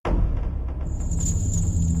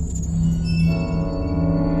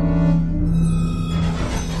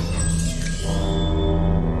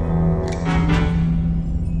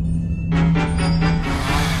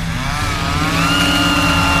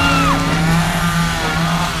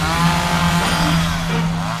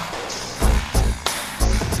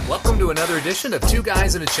another edition of Two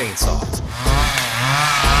Guys and a Chainsaw.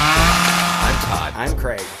 I'm Todd. I'm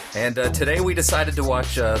Craig. And today we decided to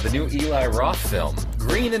watch the new Eli Roth film,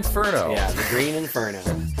 Green Inferno. Yeah, the Green Inferno.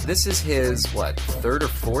 This is his, third or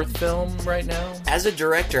fourth film right now? As a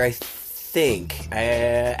director, I think.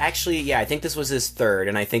 I think this was his third,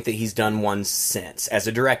 and I think that he's done one since as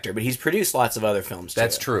a director, but he's produced lots of other films, too.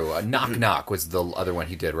 That's true. Knock Knock was the other one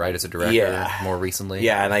he did, right, as a director more recently?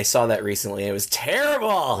 Yeah, and I saw that recently, and it was terrible!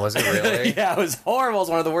 Was it really? Yeah, it was horrible. It's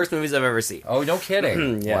one of the worst movies I've ever seen. Oh, no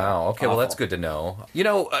kidding. Yeah. Wow, okay, well, that's good to know. You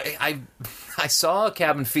know, I saw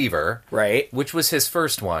Cabin Fever, right, which was his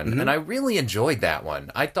first one, and I really enjoyed that one.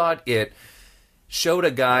 I thought it showed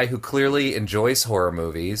a guy who clearly enjoys horror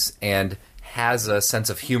movies and has a sense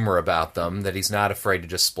of humor about them, that he's not afraid to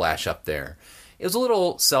just splash up there. It was a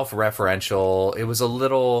little self-referential. It was a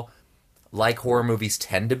little like horror movies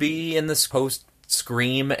tend to be in this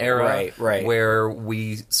post-Scream era, right, where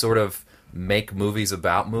we sort of make movies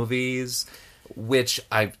about movies, which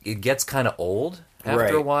it gets kind of old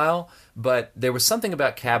after a while, but there was something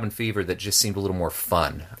about Cabin Fever that just seemed a little more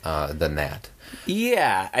fun than that.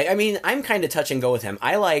 Yeah, I mean, I'm kind of touch and go with him.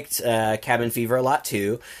 I liked Cabin Fever a lot,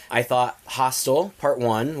 too. I thought Hostel, Part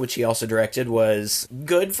 1, which he also directed, was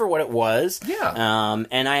good for what it was. Yeah.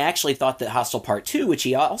 And I actually thought that Hostel Part 2, which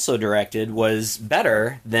he also directed, was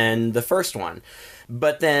better than the first one.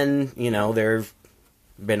 But then, there have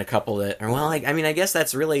been a couple that... I guess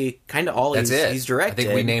that's really kind of all he's directed. I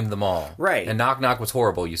think we named them all. Right. And Knock Knock was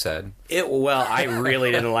horrible, you said. I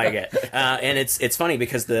really didn't like it. And it's funny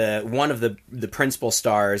because one of the principal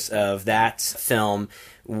stars of that film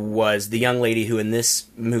was the young lady who in this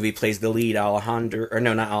movie plays the lead,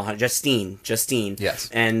 Justine. Yes.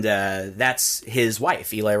 And that's his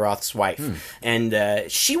wife, Eli Roth's wife.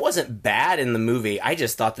 And she wasn't bad in the movie. I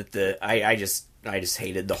just thought that I just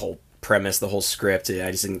hated the whole premise, the whole script. I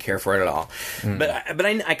just didn't care for it at all. But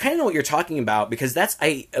I kind of know what you're talking about, because that's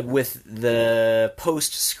with the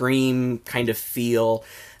post-Scream kind of feel,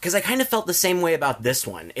 because I kind of felt the same way about this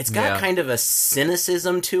one. It's got kind of a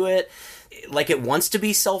cynicism to it. Like, it wants to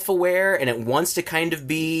be self-aware, and it wants to kind of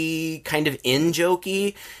be kind of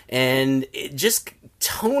in-jokey, and it just...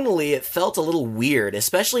 Tonally, it felt a little weird,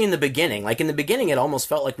 especially in the beginning. Like, in the beginning, it almost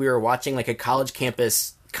felt like we were watching, like, a college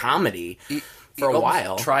campus comedy for a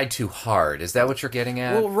while. Tried too hard. Is that what you're getting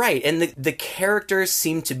at? Well, right. And the characters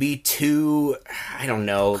seem to be too, I don't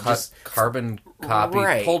know, just carbon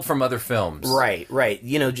copy, pulled from other films. Right.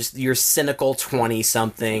 Just your cynical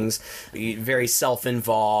 20-somethings, very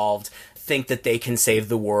self-involved, think that they can save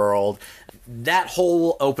the world. That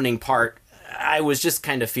whole opening part, I was just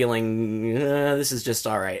kind of feeling, this is just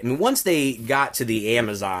all right. I mean, once they got to the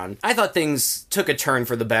Amazon, I thought things took a turn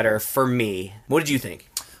for the better for me. What did you think?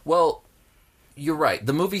 Well, you're right.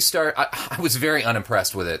 The movie I was very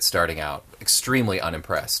unimpressed with it starting out. Extremely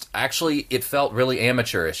unimpressed. Actually, it felt really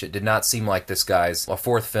amateurish. It did not seem like this guy's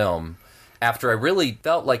fourth film. After I really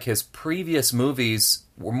felt like his previous movies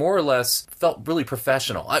were more or less felt really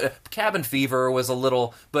professional. Cabin Fever was a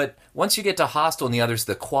little, but once you get to Hostel and the others,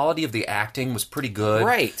 the quality of the acting was pretty good.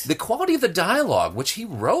 Right. The quality of the dialogue, which he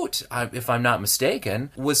wrote, if I'm not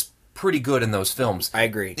mistaken, was pretty good in those films. I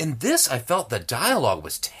agree. In this, I felt the dialogue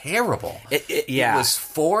was terrible. It yeah. It was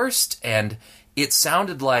forced, and it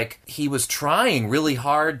sounded like he was trying really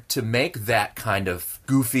hard to make that kind of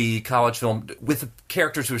goofy college film with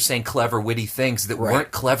characters who were saying clever, witty things that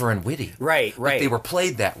weren't clever and witty. Right. But they were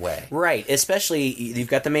played that way. Right. Especially, you've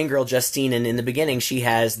got the main girl, Justine, and in the beginning, she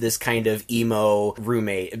has this kind of emo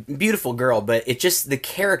roommate. Beautiful girl, but the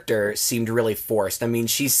character seemed really forced. I mean,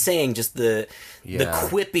 she's saying just the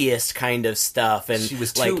quippiest kind of stuff. And she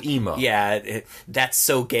was too emo. Yeah, that's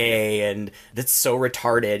so gay, and that's so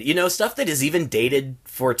retarded. Stuff that is even dated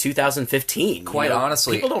for 2015. Quite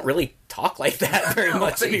honestly. People don't really talk like that very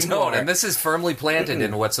much anymore. Don't. And this is firmly planted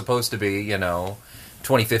in what's supposed to be,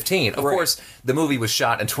 2015. Of course, the movie was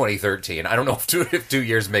shot in 2013. I don't know if 2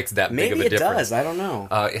 years makes that big of a difference. Maybe it does. I don't know.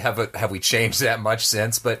 Have we changed that much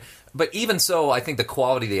since? But even so, I think the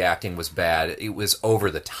quality of the acting was bad. It was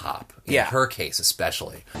over the top. In her case,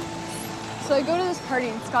 especially. So I go to this party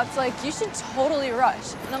and Scott's like, you should totally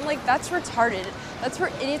rush. And I'm like, that's retarded. That's for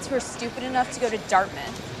idiots who are stupid enough to go to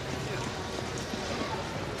Dartmouth.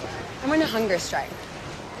 I'm on a hunger strike.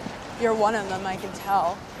 You're one of them, I can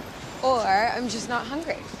tell. Or I'm just not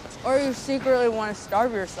hungry. Or you secretly want to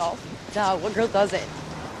starve yourself. Duh, what girl doesn't?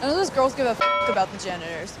 None of those girls give a about the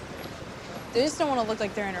janitors. They just don't want to look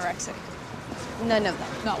like they're anorexic. None of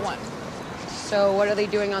them. Not one. So what are they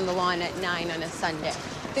doing on the lawn at 9 on a Sunday?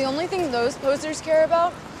 The only thing those posers care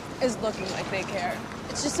about is looking like they care.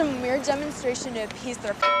 It's just some weird demonstration to appease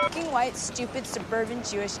their fucking white, stupid, suburban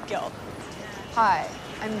Jewish guilt. Hi,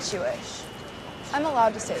 I'm Jewish. I'm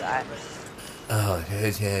allowed to say that. Oh,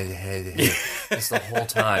 just the whole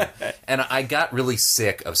time. And I got really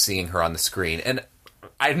sick of seeing her on the screen. And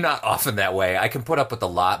I'm not often that way. I can put up with a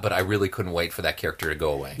lot, but I really couldn't wait for that character to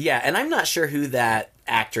go away. Yeah, and I'm not sure who that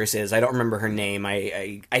actress is. I don't remember her name.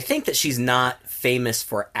 I think that she's not famous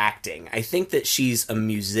for acting. I think that she's a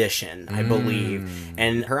musician, I believe.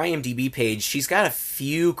 And her IMDb page, she's got a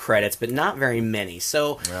few credits, but not very many.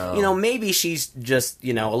 So, maybe she's just,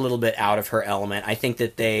 a little bit out of her element. I think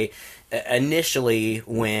that they... Initially,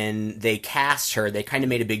 when they cast her, they kind of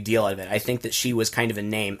made a big deal out of it. I think that she was kind of a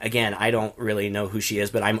name. Again, I don't really know who she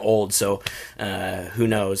is, but I'm old, so who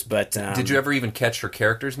knows? But did you ever even catch her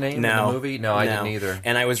character's name in the movie? No, I didn't either.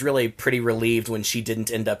 And I was really pretty relieved when she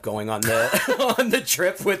didn't end up going on the on the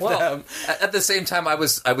trip with them. At the same time, I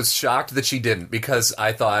was shocked that she didn't, because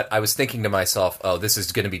I was thinking to myself, oh, this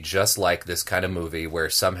is going to be just like this kind of movie where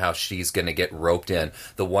somehow she's going to get roped in.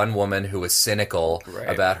 The one woman who was cynical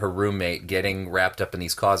about her roommate getting wrapped up in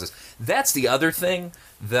these causes. That's the other thing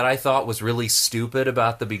that I thought was really stupid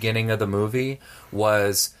about the beginning of the movie,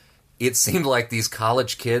 was it seemed like these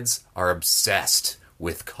college kids are obsessed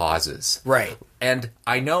with causes. Right. And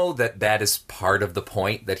I know that is part of the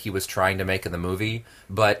point that he was trying to make in the movie,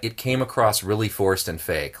 but it came across really forced and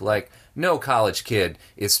fake. Like, no college kid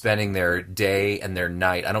is spending their day and their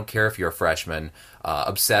night, I don't care if you're a freshman,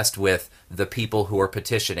 obsessed with the people who are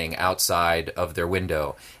petitioning outside of their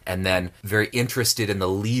window, and then very interested in the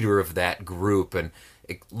leader of that group and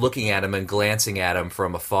looking at him and glancing at him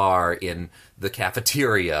from afar in the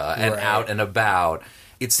cafeteria and out and about.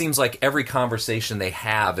 It seems like every conversation they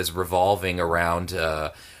have is revolving around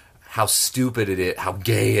how stupid it is, how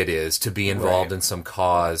gay it is to be involved in some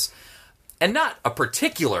cause. And not a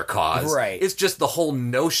particular cause. Right. It's just the whole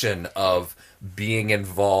notion of being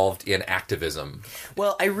involved in activism.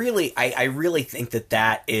 Well, I really think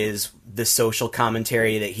that is the social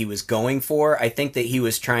commentary that he was going for. I think that he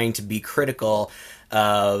was trying to be critical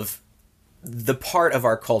of the part of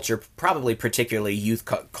our culture, probably particularly youth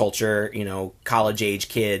culture, college-age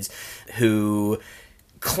kids who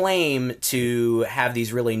claim to have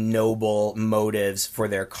these really noble motives for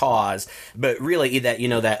their cause, but really that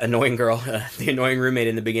annoying girl, the annoying roommate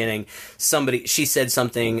in the beginning, she said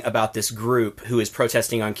something about this group who is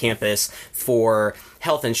protesting on campus for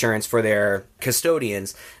health insurance for their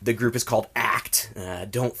custodians. The group is called ACT.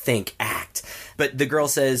 Don't think, ACT. But the girl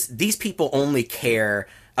says, these people only care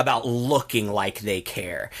about looking like they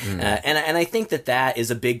care. And I think that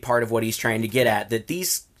is a big part of what he's trying to get at, that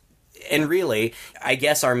these... And really, I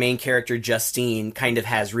guess our main character, Justine, kind of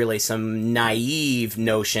has really some naive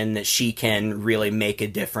notion that she can really make a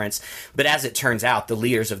difference. But as it turns out, the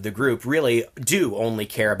leaders of the group really do only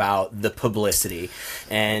care about the publicity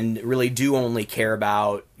and really do only care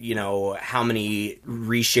about, how many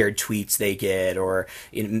reshared tweets they get or,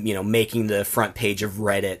 making the front page of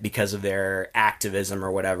Reddit because of their activism or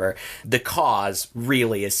whatever. The cause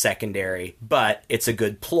really is secondary, but it's a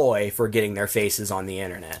good ploy for getting their faces on the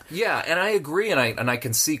internet. Yeah, and I agree, and I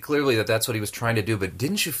can see clearly that that's what he was trying to do, but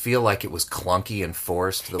didn't you feel like it was clunky and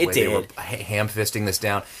forced, the way they were ham-fisting this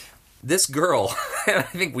down? This girl, and I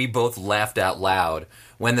think we both laughed out loud,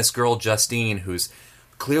 when this girl, Justine, who's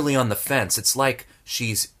clearly on the fence, it's like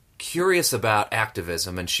she's curious about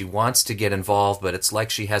activism and she wants to get involved, but it's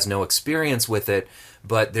like she has no experience with it,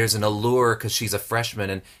 but there's an allure because she's a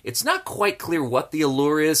freshman, and it's not quite clear what the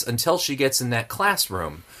allure is until she gets in that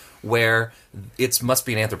classroom, where it must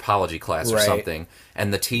be an anthropology class or something,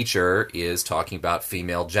 and the teacher is talking about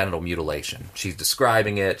female genital mutilation. She's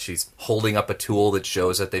describing it, she's holding up a tool that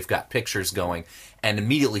shows that they've got pictures going, and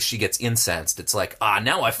immediately she gets incensed. It's like,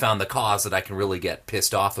 now I found the cause that I can really get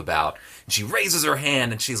pissed off about. And she raises her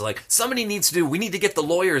hand, and she's like, we need to get the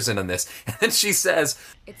lawyers in on this. And then she says,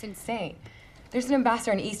 it's insane. There's an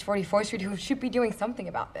ambassador in East 44th Street who should be doing something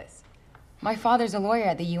about this. My father's a lawyer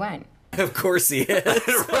at the UN. Of course he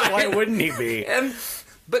is. Why wouldn't he be?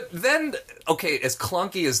 But then, okay, as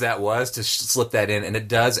clunky as that was to slip that in, and it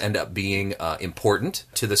does end up being important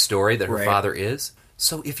to the story that her father is.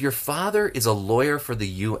 So if your father is a lawyer for the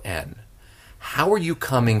UN, how are you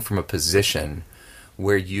coming from a position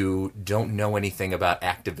where you don't know anything about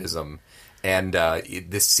activism and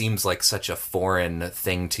this seems like such a foreign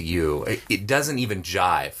thing to you. It doesn't even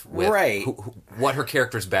jive with what her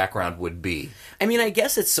character's background would be. I mean, I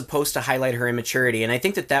guess it's supposed to highlight her immaturity, and I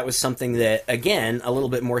think that was something that, again, a little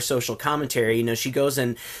bit more social commentary. You know, she goes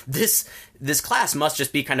in this class must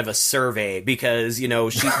just be kind of a survey because, you know,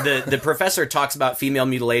 the professor talks about female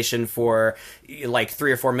mutilation for like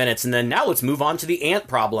 3 or 4 minutes, and then now let's move on to the ant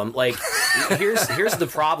problem. Like, here's the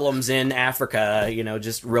problems in Africa, you know,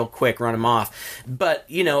 just real quick, run them off. But,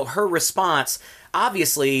 you know, her response,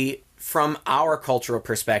 obviously, from our cultural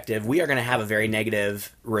perspective, we are going to have a very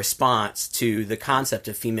negative response to the concept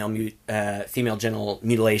of female genital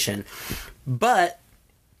mutilation. But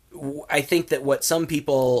I think that what some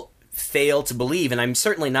people fail to believe, and I'm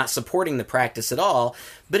certainly not supporting the practice at all,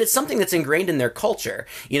 but it's something that's ingrained in their culture.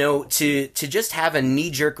 You know, to just have a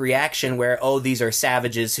knee-jerk reaction where, oh, these are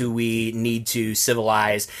savages who we need to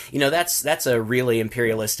civilize, you know, that's a really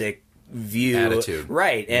imperialistic view. Attitude.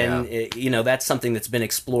 Right, and, you know, that's something that's been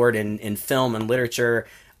explored in film and literature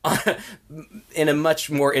in a much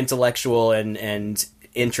more intellectual and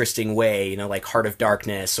interesting way, you know, like Heart of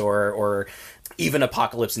Darkness or even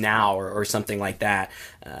Apocalypse Now or something like that.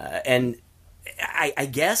 And I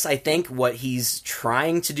guess I think what he's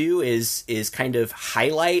trying to do is kind of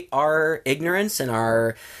highlight our ignorance and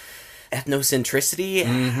our ethnocentricity.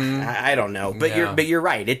 Mm-hmm. I don't know, but you're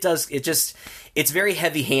right. It's very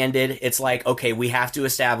heavy-handed. It's like, okay, we have to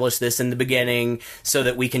establish this in the beginning so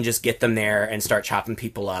that we can just get them there and start chopping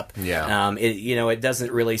people up. Yeah. It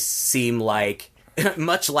doesn't really seem like,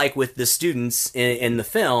 much like with the students in the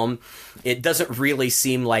film, it doesn't really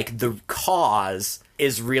seem like the cause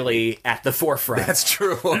is really at the forefront. That's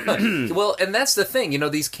true. Well, and that's the thing. You know,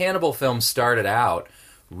 these cannibal films started out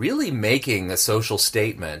really making a social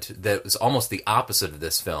statement that was almost the opposite of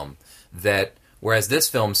this film. That whereas this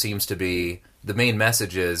film seems to be, the main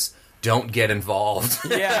message is, don't get involved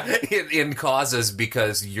in causes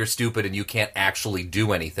because you're stupid and you can't actually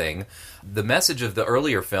do anything. The message of the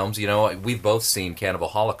earlier films, you know, we've both seen Cannibal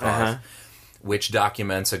Holocaust, which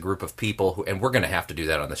documents a group of people who, and we're going to have to do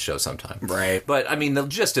that on the show sometime. Right. But, I mean, the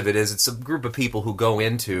gist of it is it's a group of people who go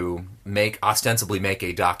in to ostensibly make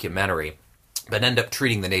a documentary, but end up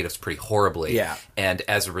treating the natives pretty horribly. Yeah. And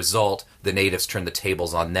as a result, the natives turn the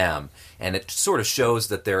tables on them. And it sort of shows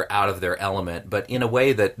that they're out of their element, but in a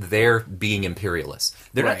way that they're being imperialists.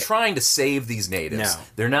 They're not trying to save these natives. No.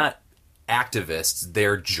 They're not activists.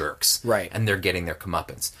 They're jerks. Right. And they're getting their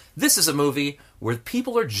comeuppance. This is a movie where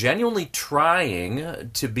people are genuinely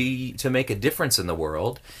trying to make a difference in the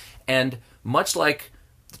world. And much like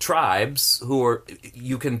tribes who are,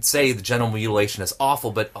 you can say the genital mutilation is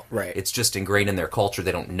awful, but it's just ingrained in their culture.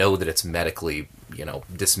 They don't know that it's medically, you know,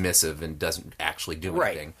 dismissive and doesn't actually do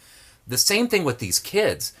anything. The same thing with these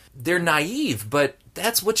kids. They're naive, but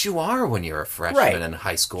that's what you are when you're a freshman in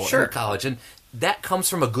high school or college, and that comes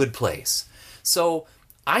from a good place. So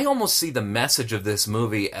I almost see the message of this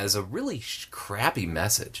movie as a really crappy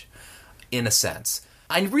message, in a sense.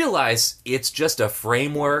 I realize it's just a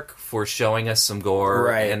framework for showing us some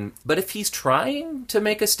gore, but if he's trying to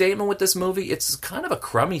make a statement with this movie, it's kind of a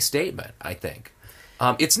crummy statement, I think.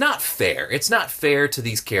 It's not fair. It's not fair to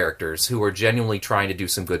these characters who are genuinely trying to do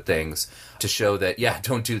some good things to show that,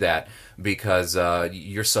 don't do that because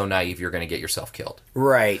you're so naive you're going to get yourself killed.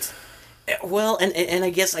 Right. Well, and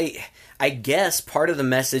I guess part of the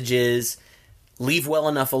message is leave well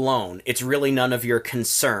enough alone. It's really none of your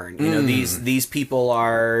concern. You know, these people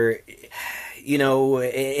are, you know,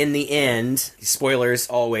 in the end, spoilers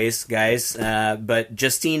always, guys, but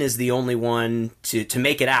Justine is the only one to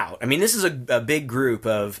make it out. I mean, this is a big group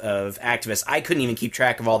of activists. I couldn't even keep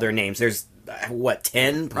track of all their names. There's,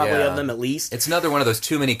 10 probably of them at least. It's another one of those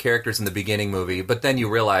too many characters in the beginning movie, but then you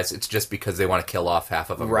realize it's just because they want to kill off half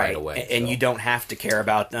of them right away. And you don't have to care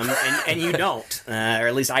about them, and you don't. Or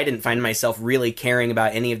at least I didn't find myself really caring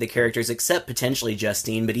about any of the characters except potentially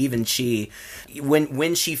Justine, but even she,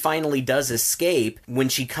 when she finally does escape, when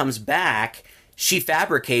she comes back, she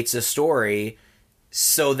fabricates a story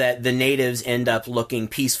so that the natives end up looking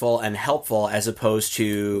peaceful and helpful as opposed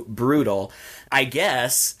to brutal. I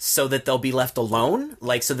guess so that they'll be left alone,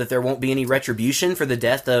 like so that there won't be any retribution for the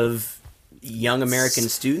death of young American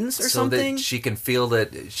students or something. So that she can feel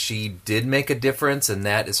that she did make a difference, and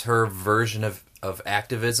that is her version of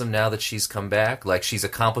activism now that she's come back. Like she's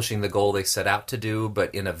accomplishing the goal they set out to do,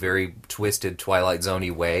 but in a very twisted Twilight Zone-y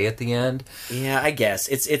way at the end. Yeah, I guess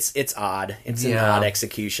it's odd. It's an odd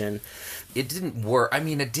execution. It didn't work. I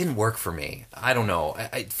mean, it didn't work for me. I don't know.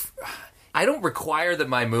 I don't require that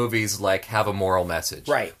my movies like have a moral message.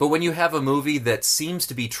 Right. But when you have a movie that seems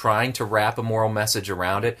to be trying to wrap a moral message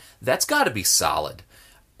around it, that's got to be solid.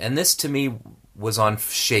 And this, to me, was on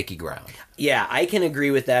shaky ground. Yeah, I can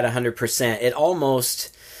agree with that 100%.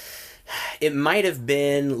 It might have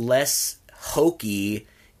been less hokey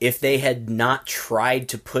if they had not tried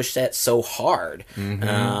to push that so hard.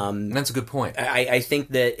 That's a good point. I think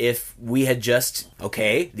that if we had just,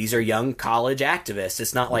 okay, these are young college activists,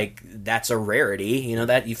 it's not like that's a rarity,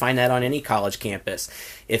 that you find that on any college campus.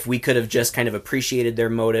 If we could have just kind of appreciated their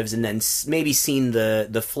motives and then maybe seen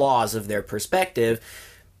the flaws of their perspective,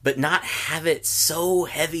 but not have it so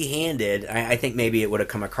heavy-handed, I think maybe it would have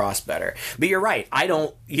come across better. But you're right.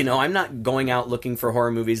 I'm not going out looking for horror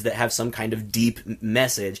movies that have some kind of deep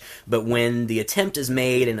message, but when the attempt is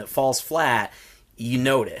made and it falls flat, you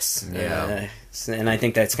notice. Yeah. And I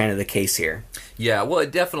think that's kind of the case here. Yeah, well,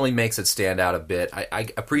 it definitely makes it stand out a bit. I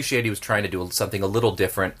appreciate he was trying to do something a little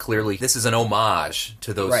different. Clearly, this is an homage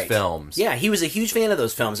to those films. Yeah, he was a huge fan of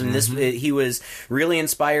those films. I mean, he was really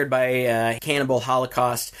inspired by Cannibal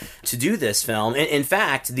Holocaust to do this film. In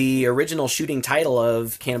fact, the original shooting title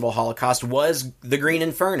of Cannibal Holocaust was The Green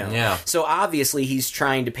Inferno. Yeah. So obviously, he's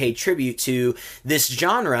trying to pay tribute to this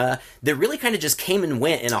genre that really kind of just came and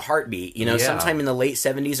went in a heartbeat. Sometime in the late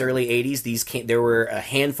 70s, early 80s, there were a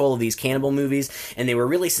handful of these cannibal movies, and they were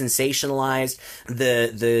really sensationalized.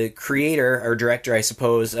 The creator, or director, I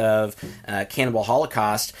suppose, of Cannibal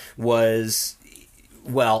Holocaust was...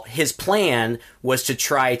 Well, his plan was to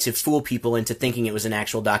try to fool people into thinking it was an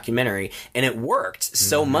actual documentary, and it worked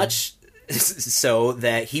so much so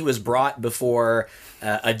that he was brought before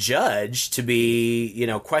a judge to be,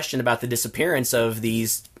 questioned about the disappearance of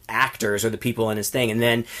these actors or the people in his thing, and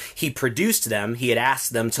then he produced them. He had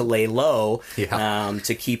asked them to lay low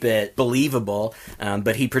to keep it believable,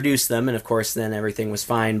 but he produced them, and of course then everything was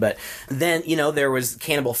fine. But then there was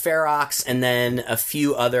Cannibal Ferox, and then a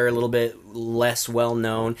few other a little bit less well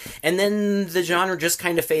known, and then the genre just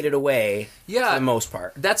kind of faded away for the most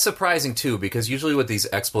part. That's surprising too, because usually with these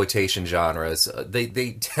exploitation genres,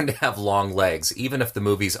 they tend to have long legs. Even if the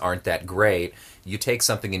movies aren't that great, you take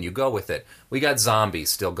something and you go with it. We got zombies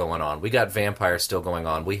still going on. We got vampires still going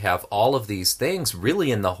on. We have all of these things really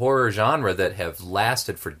in the horror genre that have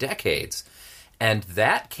lasted for decades. And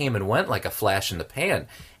that came and went like a flash in the pan.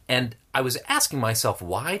 And I was asking myself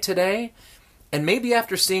why today. And maybe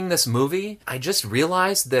after seeing this movie, I just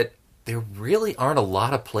realized that there really aren't a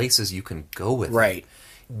lot of places you can go with it.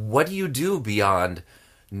 What do you do beyond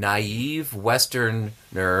naive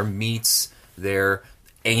Westerner meets their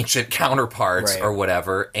ancient counterparts or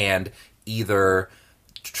whatever, and either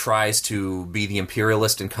tries to be the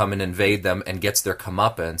imperialist and come and invade them and gets their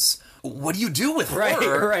comeuppance? What do you do with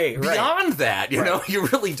horror beyond that? You know, you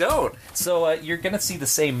really don't. So you're going to see the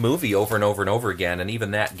same movie over and over and over again, and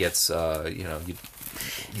even that gets,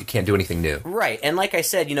 you can't do anything new. Right, and like I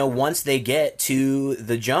said, once they get to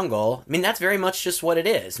the jungle, I mean, that's very much just what it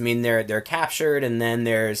is. I mean, they're captured, and then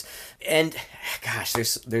there's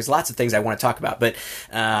lots of things I want to talk about, but...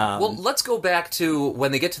 well, let's go back to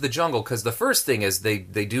when they get to the jungle, because the first thing is they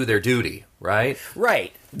do their duty, right?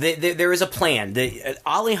 Right. There is a plan.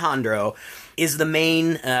 Alejandro is the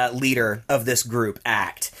main leader of this group,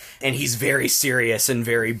 ACT, and he's very serious and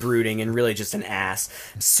very brooding and really just an ass.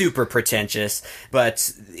 Super pretentious,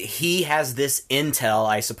 but he has this intel,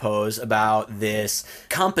 I suppose, about this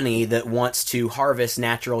company that wants to harvest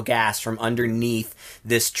natural gas from underneath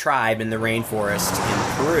this tribe in the rainforest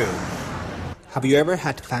in Peru. Have you ever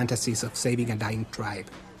had fantasies of saving a dying tribe?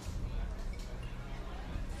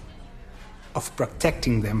 Of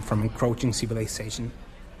protecting them from encroaching civilization?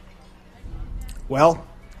 Well,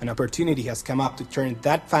 an opportunity has come up to turn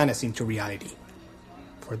that fantasy into reality.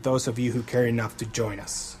 For those of you who care enough to join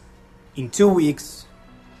us. In 2 weeks,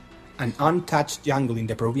 an untouched jungle in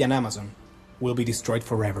the Peruvian Amazon will be destroyed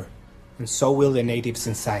forever, and so will the natives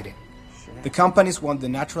inside it. The companies want the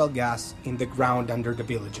natural gas in the ground under the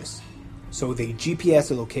villages, so they GPS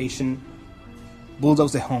the location,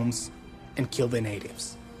 bulldoze the homes, and kill the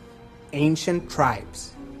natives. Ancient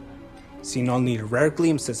tribes, seen only in rare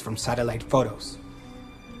glimpses from satellite photos,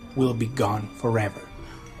 will be gone forever.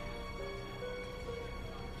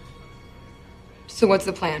 So what's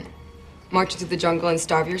the plan? March into the jungle and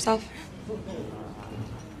starve yourself?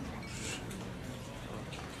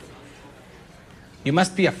 You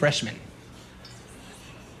must be a freshman.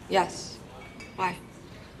 Yes. Why?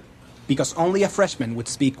 Because only a freshman would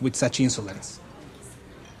speak with such insolence.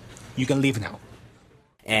 You can leave now.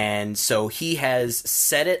 And so he has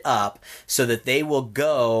set it up so that they will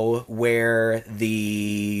go where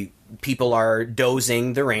the people are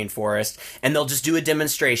dozing the rainforest, and they'll just do a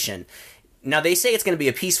demonstration. Now, they say it's going to be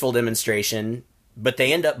a peaceful demonstration, but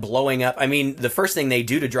they end up blowing up. I mean, the first thing they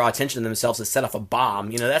do to draw attention to themselves is set off a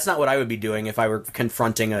bomb. You know, that's not what I would be doing if I were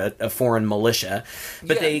confronting a foreign militia.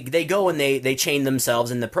 But they go and they chain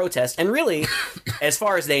themselves in the protest. And really, as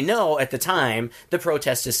far as they know at the time, the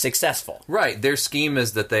protest is successful. Right. Their scheme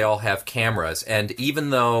is that they all have cameras. And even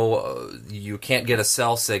though you can't get a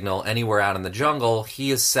cell signal anywhere out in the jungle, he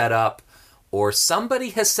has set up, or somebody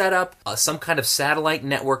has set up some kind of satellite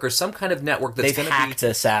network or some kind of network that's going to be... They've hacked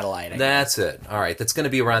a satellite, I That's guess. it. All right. That's going to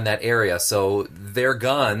be around that area. So their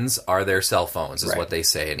guns are their cell phones, is what they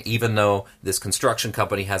say. And even though this construction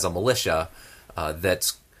company has a militia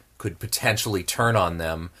that could potentially turn on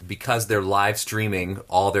them, because they're live streaming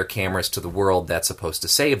all their cameras to the world, that's supposed to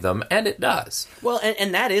save them, and it does. Well,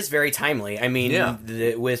 and that is very timely. I mean,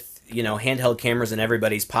 with, handheld cameras in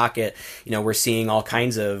everybody's pocket, we're seeing all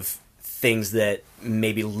kinds of things that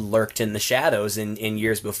maybe lurked in the shadows in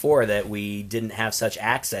years before that we didn't have such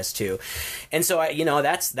access to. And so,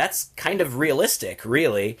 that's kind of realistic,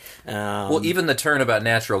 really. Well, even the turn about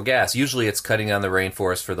natural gas, usually it's cutting down the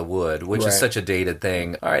rainforest for the wood, which is such a dated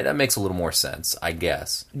thing. All right, that makes a little more sense, I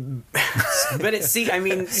guess. But But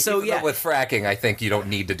with fracking, I think you don't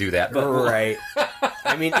need to do that. But right.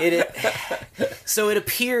 I mean, so it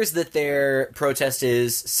appears that their protest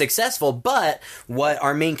is successful, but what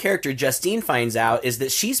our main character, Justine, finds out is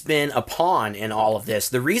that she's been a pawn in all of this.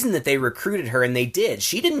 The reason that they recruited her, and they did,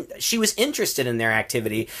 she was interested in their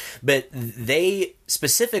activity, but they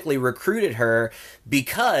specifically recruited her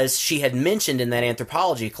because she had mentioned in that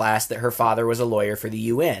anthropology class that her father was a lawyer for the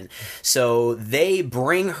UN. So they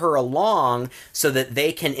bring her along so that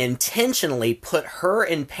they can intentionally put her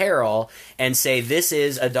in peril and say, this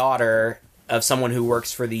is a daughter of someone who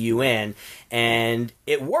works for the UN, and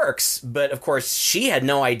it works, but of course she had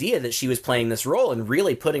no idea that she was playing this role and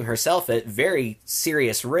really putting herself at very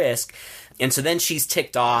serious risk. And so then she's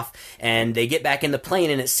ticked off, and they get back in the plane,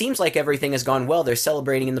 and it seems like everything has gone well. They're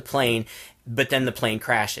celebrating in the plane, but then the plane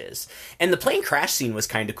crashes. And the plane crash scene was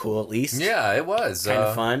kind of cool, at least. Yeah, it was. Kind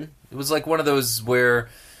of fun. It was like one of those where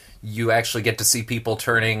you actually get to see people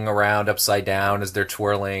turning around upside down as they're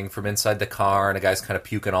twirling from inside the car, and a guy's kind of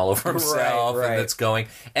puking all over himself, right. and it's going.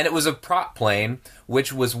 And it was a prop plane,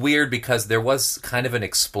 which was weird because there was kind of an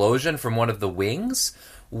explosion from one of the wings,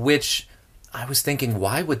 which I was thinking,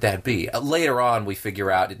 why would that be? Later on, we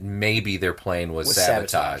figure out maybe their plane was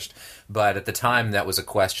sabotaged. But at the time, that was a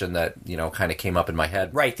question that, kind of came up in my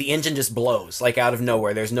head. Right, the engine just blows, like out of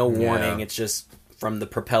nowhere. There's no warning. It's just from the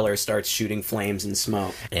propeller starts shooting flames and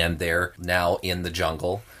smoke. And they're now in the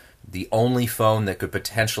jungle. The only phone that could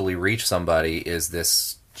potentially reach somebody is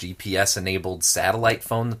this GPS-enabled satellite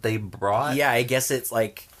phone that they brought. Yeah, I guess it's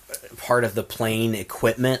like part of the plane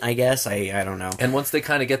equipment, I guess. I don't know. And once they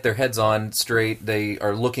kind of get their heads on straight, they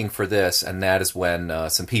are looking for this, and that is when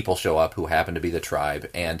some people show up who happen to be the tribe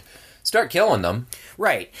and start killing them.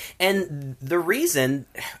 Right. And the reason,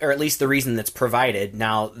 or at least the reason that's provided,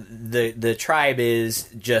 now the tribe is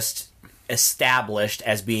just established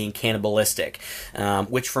as being cannibalistic,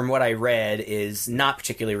 which from what I read is not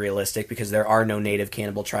particularly realistic because there are no native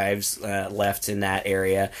cannibal tribes left in that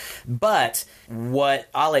area. But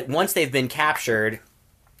once they've been captured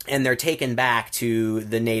and they're taken back to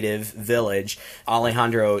the native village,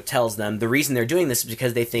 Alejandro tells them the reason they're doing this is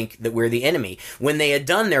because they think that we're the enemy. When they had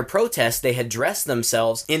done their protest, they had dressed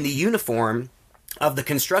themselves in the uniform of the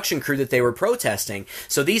construction crew that they were protesting.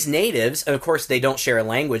 So these natives, and of course they don't share a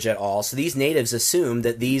language at all, so these natives assume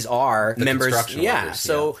that these are the members. Workers,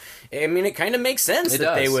 so I mean, it kind of makes sense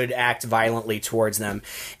that they would act violently towards them.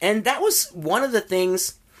 And that was one of the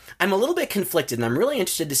things. I'm a little bit conflicted, and I'm really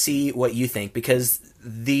interested to see what you think, because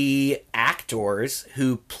the actors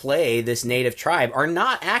who play this native tribe are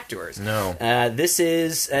not actors. No. This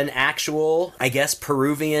is an actual, I guess,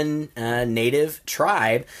 Peruvian native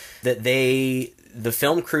tribe that the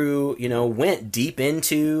film crew, went deep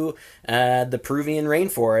into the Peruvian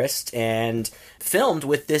rainforest and filmed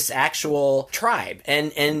with this actual tribe.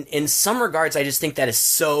 And in some regards, I just think that is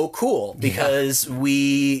so cool because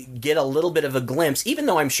we get a little bit of a glimpse, even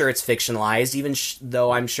though I'm sure it's fictionalized, even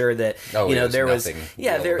though I'm sure that, there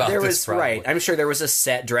was, right. I'm sure there was a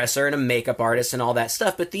set dresser and a makeup artist and all that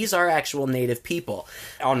stuff, but these are actual native people.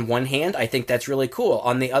 On one hand, I think that's really cool.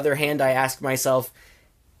 On the other hand, I ask myself,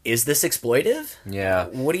 is this exploitive? Yeah.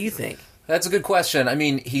 What do you think? That's a good question. I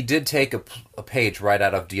mean, he did take a page right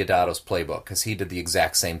out of Deodato's playbook, because he did the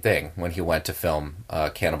exact same thing when he went to film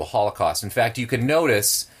Cannibal Holocaust. In fact, you can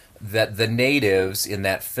notice that the natives in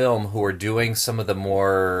that film who are doing some of the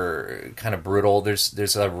more kind of brutal...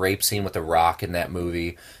 There's a rape scene with a rock in that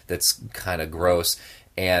movie that's kind of gross,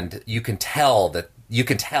 and you can tell that you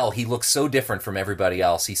can tell he looks so different from everybody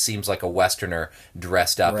else. He seems like a Westerner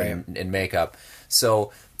dressed up in makeup.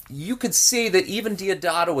 So you could see that even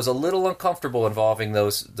Deodato was a little uncomfortable involving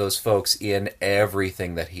those folks in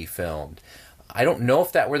everything that he filmed. I don't know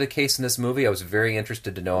if that were the case in this movie. I was very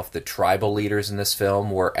interested to know if the tribal leaders in this film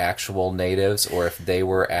were actual natives or if they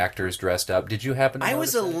were actors dressed up. Did you happen to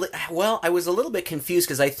notice that? I was a little bit confused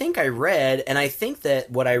because I think that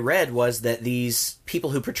what I read was that these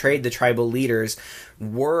people who portrayed the tribal leaders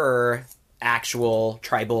were actual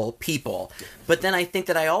tribal people. But then I think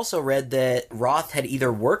that I also read that Roth had either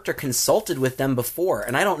worked or consulted with them before.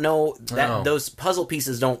 And I don't know that those puzzle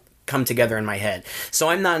pieces don't come together in my head. So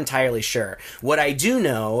I'm not entirely sure. What I do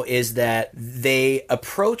know is that they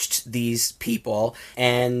approached these people,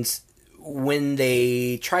 and when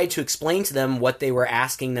they tried to explain to them what they were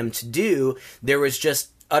asking them to do, there was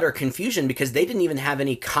just utter confusion because they didn't even have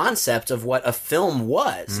any concept of what a film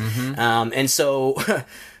was. And so...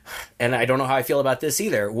 and I don't know how I feel about this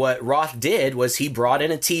either. What Roth did was he brought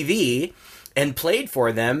in a TV and played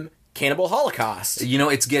for them Cannibal Holocaust. You know,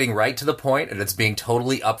 it's getting right to the point, and it's being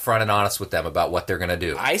totally upfront and honest with them about what they're going to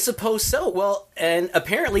do. I suppose so. Well, and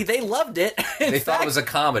apparently they loved it. They thought it was a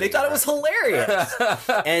comedy. They thought it was hilarious.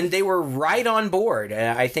 And they were right on board.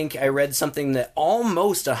 I think I read something that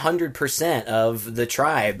almost 100% of the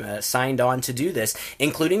tribe signed on to do this,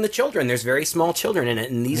 including the children. There's very small children in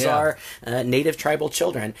it, and these are native tribal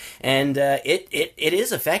children. And it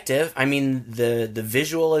is effective. I mean, the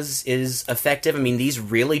visual is effective. I mean, these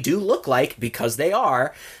really do look like, because they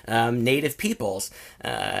are native peoples,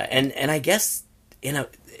 and I guess in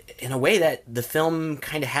a way that the film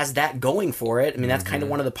kind of has that going for it. I mean, that's kind of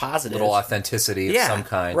one of the positives. Little authenticity of some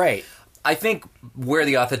kind, right? I think where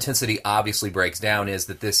the authenticity obviously breaks down is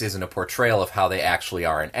that this isn't a portrayal of how they actually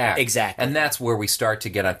are in act. Exactly. And that's where we start to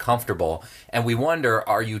get uncomfortable, and we wonder,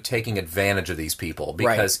 are you taking advantage of these people?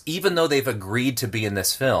 Because even though they've agreed to be in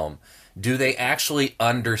this film, do they actually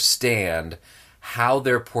understand how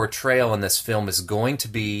their portrayal in this film is going to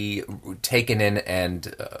be taken in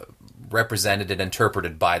and represented and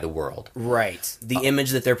interpreted by the world? Right. The image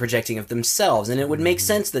that they're projecting of themselves. And it would make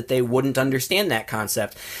sense that they wouldn't understand that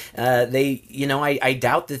concept. I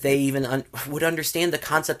doubt that they even would understand the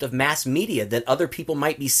concept of mass media, that other people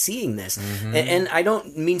might be seeing this. And I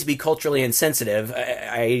don't mean to be culturally insensitive.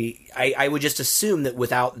 I would just assume that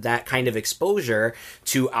without that kind of exposure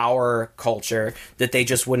to our culture, that they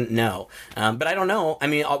just wouldn't know. But I don't know. I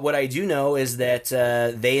mean, what I do know is that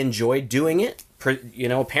they enjoyed doing it.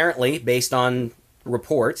 Apparently, based on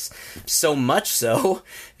reports, so much so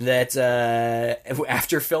that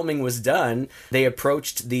after filming was done, they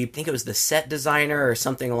approached I think it was the set designer or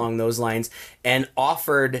something along those lines, and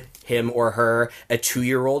offered him or her a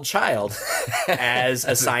 2-year-old child as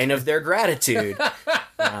a sign of their gratitude.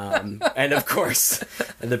 And of course,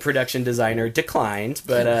 the production designer declined,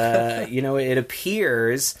 but it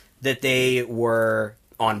appears that they were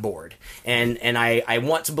on board. And I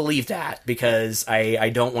want to believe that, because I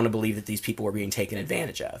don't want to believe that these people were being taken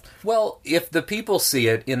advantage of. Well, if the people see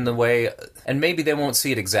it in the way, and maybe they won't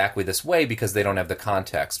see it exactly this way because they don't have the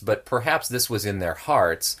context, but perhaps this was in their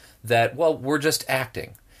hearts that, well, we're just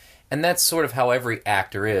acting. And that's sort of how every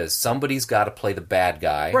actor is. Somebody's got to play the bad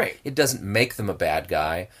guy. Right. It doesn't make them a bad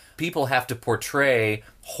guy. People have to portray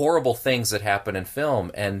horrible things that happen in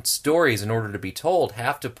film, and stories, in order to be told,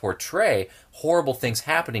 have to portray horrible things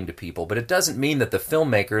happening to people. But it doesn't mean that the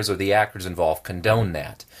filmmakers or the actors involved condone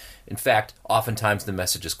that. In fact, oftentimes the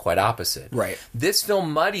message is quite opposite. Right. This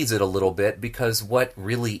film muddies it a little bit, because what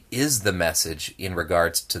really is the message in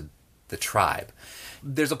regards to the tribe?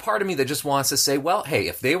 There's a part of me that just wants to say, well, hey,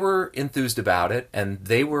 if they were enthused about it and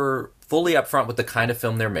they were fully upfront with the kind of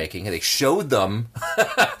film they're making, and they showed them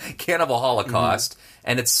Cannibal Holocaust,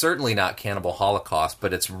 and it's certainly not Cannibal Holocaust,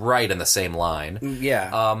 but it's right in the same line.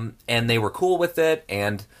 Yeah. And they were cool with it,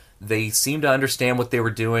 and they seemed to understand what they were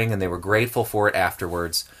doing, and they were grateful for it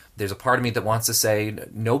afterwards. There's a part of me that wants to say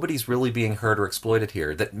nobody's really being hurt or exploited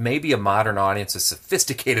here, that maybe a modern audience is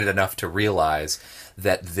sophisticated enough to realize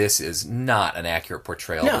that this is not an accurate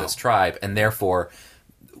portrayal of this tribe, and therefore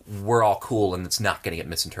we're all cool and it's not going to get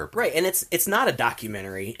misinterpreted. Right, and it's not a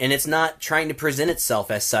documentary, and it's not trying to present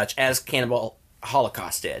itself as such as Cannibal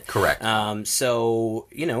Holocaust did. Correct. So,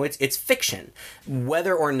 it's fiction.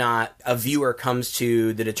 Whether or not a viewer comes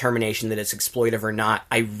to the determination that it's exploitive or not,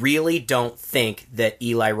 I really don't think that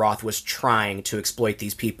Eli Roth was trying to exploit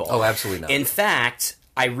these people. Oh, absolutely not. In fact,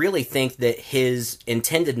 I really think that his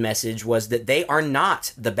intended message was that they are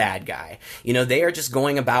not the bad guy. They are just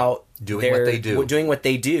going about doing what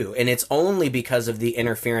they do. And it's only because of the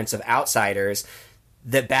interference of outsiders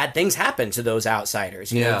that bad things happen to those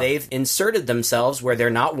outsiders. You know, they've inserted themselves where they're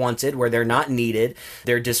not wanted, where they're not needed.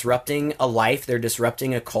 They're disrupting a life. They're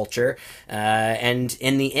disrupting a culture. And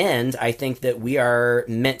in the end, I think that we are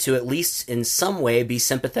meant to, at least in some way, be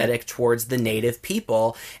sympathetic towards the native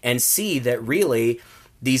people and see that really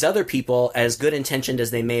these other people, as good intentioned as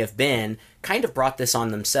they may have been, kind of brought this on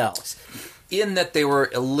themselves. In that they were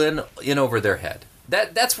in over their head.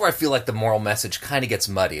 That's where I feel like the moral message kind of gets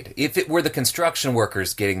muddied. If it were the construction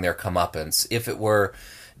workers getting their comeuppance, if it were,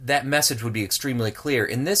 that message would be extremely clear.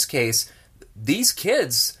 In this case, these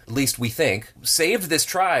kids, at least we think, saved this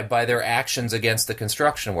tribe by their actions against the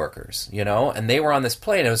construction workers, you know? And they were on this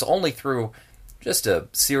plane. It was only through just a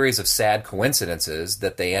series of sad coincidences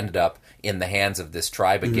that they ended up in the hands of this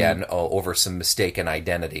tribe again over some mistaken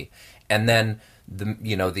identity. And then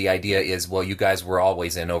the idea is, well, you guys were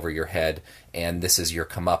always in over your head, and this is your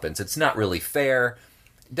comeuppance. It's not really fair.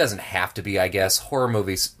 It doesn't have to be, I guess. Horror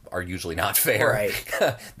movies are usually not fair.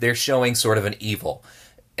 Right. They're showing sort of an evil,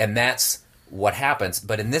 and that's what happens.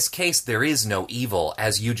 But in this case, there is no evil,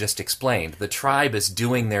 as you just explained. The tribe is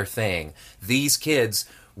doing their thing. These kids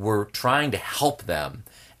were trying to help them,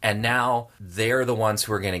 and now they're the ones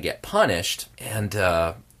who are going to get punished,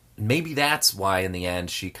 and maybe that's why, in the end,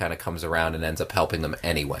 she kind of comes around and ends up helping them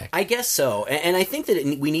anyway. I guess so. And I think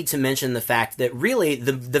that we need to mention the fact that really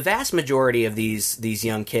the vast majority of these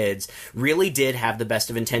young kids really did have the best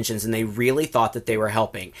of intentions, and they really thought that they were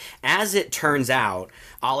helping. As it turns out,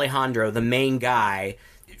 Alejandro, the main guy,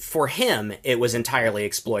 for him, it was entirely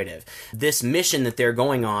exploitive. This mission that they're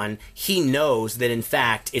going on, he knows that, in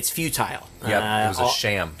fact, it's futile. Yeah, it was a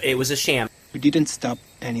sham. It was a sham. We didn't stop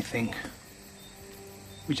anything.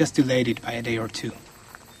 We just delayed it by a day or two.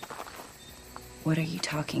 What are you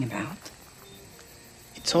talking about?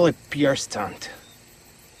 It's all a PR stunt.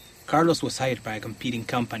 Carlos was hired by a competing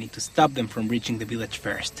company to stop them from reaching the village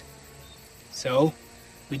first. So,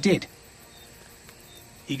 we did.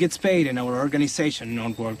 He gets paid and our organization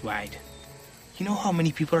known worldwide. You know how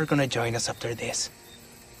many people are gonna join us after this?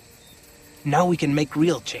 Now we can make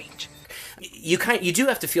real change. You do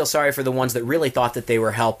have to feel sorry for the ones that really thought that they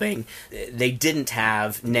were helping. They didn't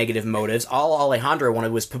have negative motives. All Alejandro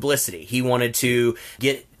wanted was publicity. He wanted to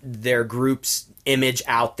get their group's image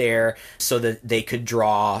out there so that they could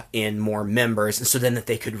draw in more members, and so then that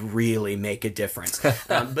they could really make a difference.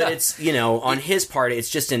 But it's, on his part, it's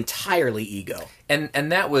just entirely ego.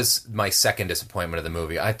 And that was my second disappointment of the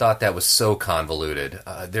movie. I thought that was so convoluted.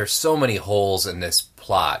 There's so many holes in this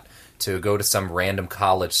plot to go to some random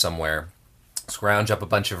college somewhere, scrounge up a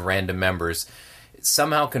bunch of random members,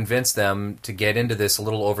 somehow convince them to get into this a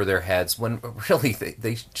little over their heads when really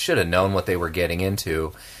they should have known what they were getting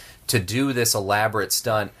into. To do this elaborate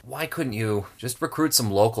stunt, why couldn't you just recruit some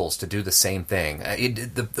locals to do the same thing?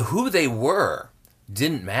 Who they were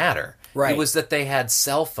didn't matter. Right. It was that they had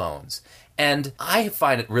cell phones. And I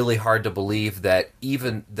find it really hard to believe that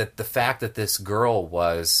even that the fact that this girl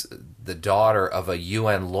was the daughter of a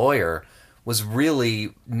UN lawyer was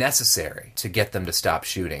really necessary to get them to stop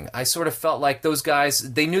shooting. I sort of felt like those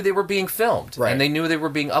guys, they knew they were being filmed, right, and they knew they were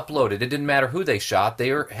being uploaded. It didn't matter who they shot.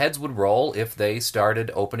 Their heads would roll if they started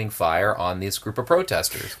opening fire on this group of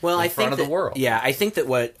protesters in front of the world. Yeah, I think that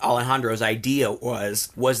what Alejandro's idea was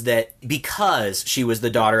that because she was the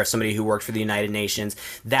daughter of somebody who worked for the United Nations,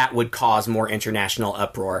 that would cause more international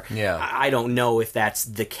uproar. Yeah. I don't know if that's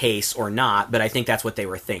the case or not, but I think that's what they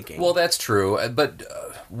were thinking. Well, that's true, but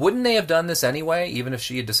wouldn't they have done this anyway, even if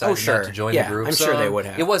she had decided not to join the group? I'm sure they would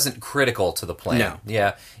have. It wasn't critical to the plan. No.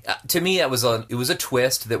 Yeah. To me, it was a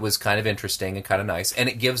twist that was kind of interesting and kind of nice, and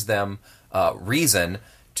it gives them reason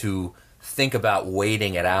to think about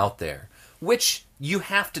waiting it out there, which you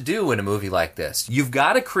have to do in a movie like this. You've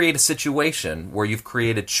got to create a situation where you've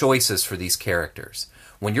created choices for these characters.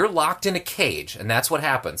 When you're locked in a cage, and that's what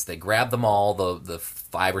happens, they grab them all, the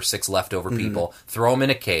 5 or 6 leftover people, throw them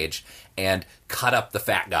in a cage, and cut up the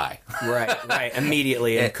fat guy. Right,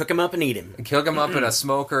 immediately, and cook him up and eat him. Cook him up in a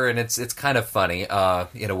smoker, and it's kind of funny,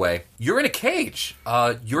 in a way. You're in a cage.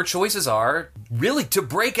 Your choices are really to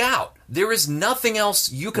break out. There is nothing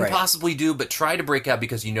else you can possibly do but try to break out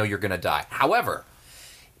because you know you're going to die. However,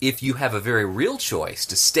 if you have a very real choice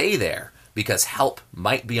to stay there, because help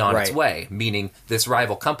might be on its way, meaning this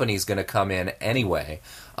rival company is going to come in anyway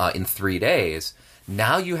in 3 days,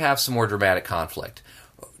 now you have some more dramatic conflict.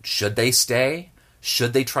 Should they stay?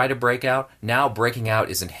 Should they try to break out? Now breaking out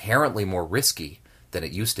is inherently more risky than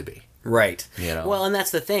it used to be. Right. You know? Well, and that's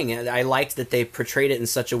the thing. I liked that they portrayed it in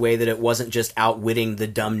such a way that it wasn't just outwitting the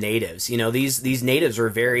dumb natives. You know, these natives were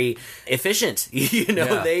very efficient. You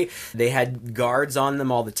know, they had guards on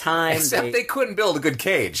them all the time. Except they couldn't build a good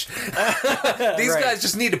cage. These guys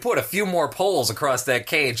just need to put a few more poles across that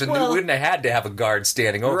cage, and they wouldn't have had to have a guard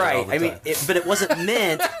standing over it all the time. I mean, but it wasn't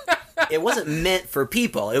meant... It wasn't meant for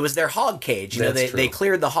people. It was their hog cage. You know, they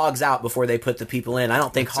cleared the hogs out before they put the people in. I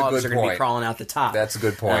don't think hogs are going to be crawling out the top. That's a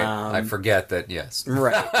good point. I forget that, yes.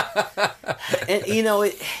 Right. And, you know,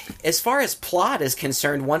 as far as plot is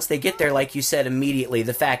concerned, once they get there, like you said, immediately,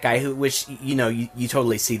 the fat guy, which, you know, you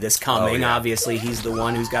totally see this coming. Oh, yeah. Obviously, he's the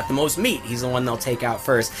one who's got the most meat. He's the one they'll take out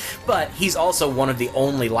first. But he's also one of the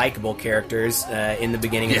only likable characters in the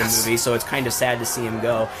beginning of the movie, so it's kind of sad to see him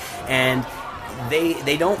go. And...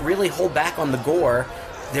 They don't really hold back on the gore.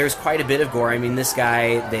 There's quite a bit of gore. I mean, this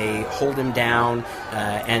guy, they hold him down,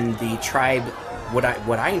 and the tribe, what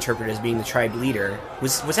I interpret as being the tribe leader,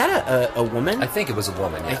 was that a woman? I think it was a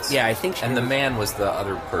woman, yes. I think and the man was the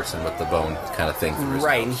other person with the bone kind of thing through his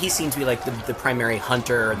right, nose. And he seemed to be like the primary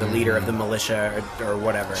hunter or the leader of the militia or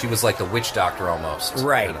whatever. She was like the witch doctor almost.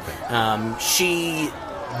 Right. Kind of she...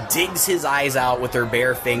 digs his eyes out with her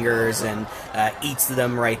bare fingers and eats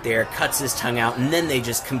them right there, cuts his tongue out, and then they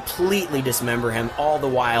just completely dismember him, all the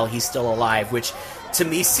while he's still alive, which to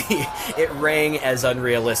me, it rang as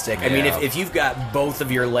unrealistic. Yeah. I mean, if you've got both of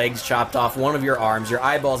your legs chopped off, one of your arms, your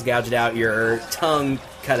eyeballs gouged out, your tongue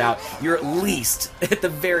cut out, you're at the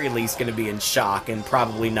very least, going to be in shock and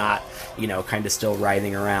probably not, you know, kind of still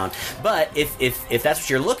writhing around. But if that's what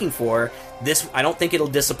you're looking for, this, I don't think it'll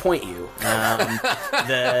disappoint you.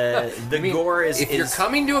 The gore is... If you're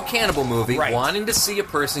coming to a cannibal movie, wanting to see a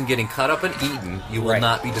person getting cut up and eaten, you will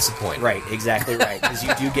not be disappointed. Right, exactly right, because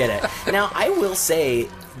you do get it. Now, I will say,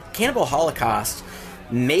 Cannibal Holocaust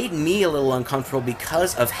made me a little uncomfortable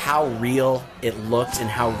because of how real it looked and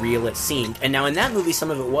how real it seemed. And now in that movie, some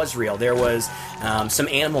of it was real. There was some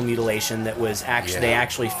animal mutilation that was they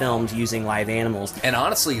actually filmed using live animals. And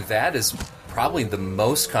honestly, that is probably the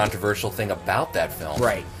most controversial thing about that film.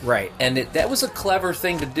 Right. And that was a clever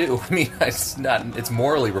thing to do. I mean, it's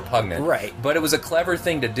morally repugnant. Right. But it was a clever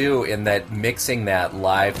thing to do in that mixing that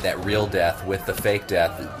real death with the fake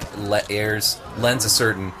death lends a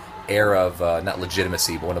certain air of, not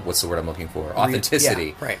legitimacy, but what's the word I'm looking for?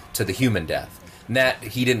 Authenticity to the human death. And that,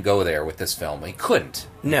 he didn't go there with this film. He couldn't.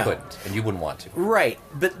 No. He couldn't. And you wouldn't want to. Right.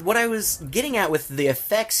 But what I was getting at with the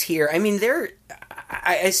effects here, I mean,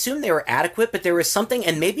 I assume they were adequate, but there was something,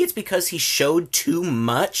 and maybe it's because he showed too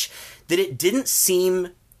much, that it didn't seem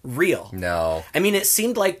real. No. I mean, it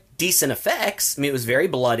seemed like decent effects. I mean, it was very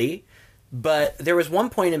bloody. But there was one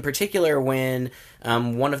point in particular when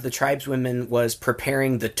one of the tribeswomen was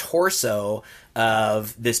preparing the torso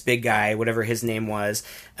of this big guy, whatever his name was,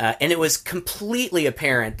 and it was completely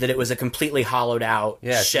apparent that it was a completely hollowed out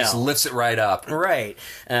shell. She just lifts it right up. Right.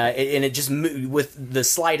 And it just, with the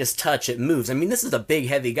slightest touch, it moves. I mean, this is a big,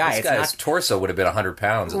 heavy guy. This guy's torso would have been 100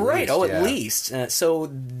 pounds at least. At least. So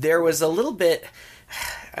there was a little bit...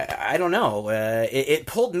 I don't know. It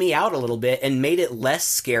pulled me out a little bit and made it less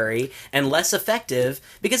scary and less effective,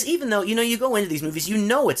 because even though, you know, you go into these movies, you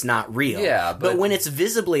know it's not real. Yeah, but when it's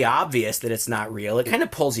visibly obvious that it's not real, it kind of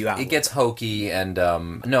pulls you out. It gets hokey, and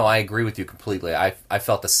no, I agree with you completely. I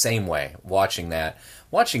felt the same way watching that.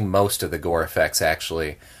 Watching most of the gore effects,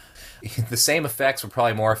 actually. The same effects were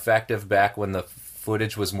probably more effective back when the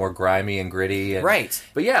footage was more grimy and gritty. Right.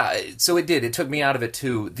 But yeah, so it did. It took me out of it,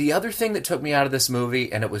 too. The other thing that took me out of this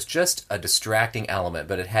movie, and it was just a distracting element,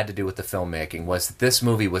 but it had to do with the filmmaking, was that this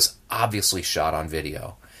movie was obviously shot on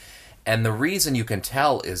video. And the reason you can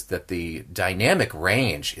tell is that the dynamic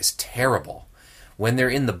range is terrible. When they're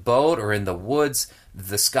in the boat or in the woods,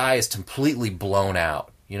 the sky is completely blown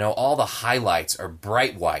out. You know, all the highlights are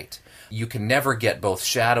bright white. You can never get both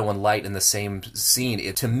shadow and light in the same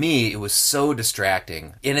scene. To me, it was so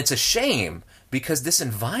distracting. And it's a shame, because this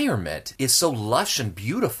environment is so lush and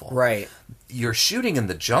beautiful. Right. You're shooting in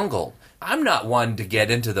the jungle. I'm not one to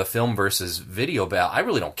get into the film versus video battle. I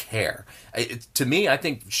really don't care. To me, I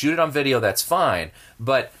think shoot it on video, that's fine.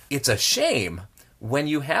 But it's a shame when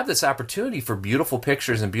you have this opportunity for beautiful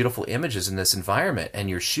pictures and beautiful images in this environment, and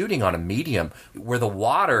you're shooting on a medium where the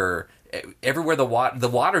water... Everywhere the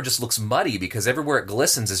water just looks muddy, because everywhere it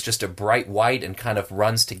glistens is just a bright white and kind of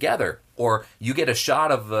runs together. Or you get a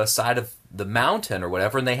shot of the side of the mountain or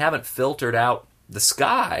whatever, and they haven't filtered out the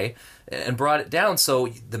sky and brought it down, so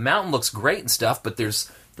the mountain looks great and stuff, but the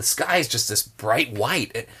sky is just this bright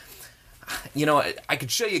white. You know, I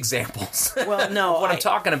could show you examples. Well, no, of what I'm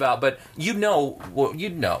talking about, but you'd know.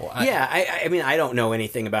 Yeah, I mean, I don't know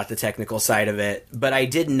anything about the technical side of it, but I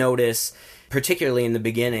did notice, particularly in the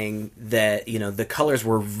beginning, that, you know, the colors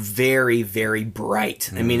were very, very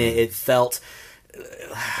bright. I mean, it felt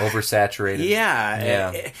oversaturated.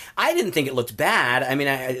 Yeah. I didn't think it looked bad. I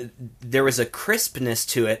mean, there was a crispness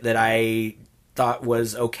to it that I thought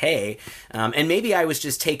was okay. And maybe I was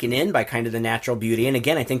just taken in by kind of the natural beauty. And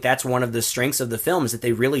again, I think that's one of the strengths of the film, is that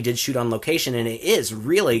they really did shoot on location, and it is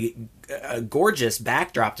really a gorgeous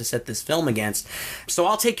backdrop to set this film against. So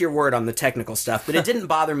I'll take your word on the technical stuff, but it didn't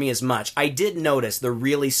bother me as much. I did notice the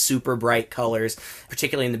really super bright colors,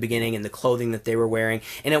 particularly in the beginning, and the clothing that they were wearing.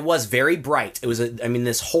 And it was very bright. It was,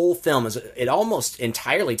 this whole film it almost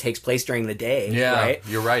entirely takes place during the day. Yeah, right?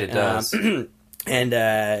 You're right, it does. And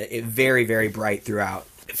very, very bright throughout.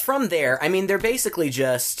 From there, I mean, they're basically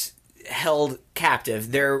just held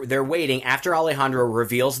captive. They're waiting after Alejandro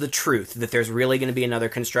reveals the truth that there's really going to be another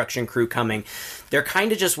construction crew coming. They're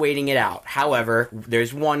kind of just waiting it out. However,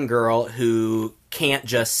 there's one girl who can't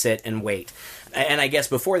just sit and wait. And I guess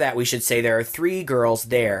before that, we should say there are 3 girls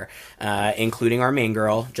there, including our main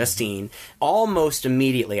girl, Justine. Almost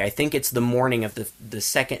immediately, I think it's the morning of the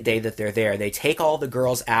second day that they're there, they take all the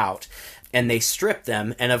girls out and they strip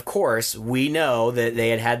them. And of course, we know that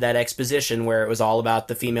they had that exposition where it was all about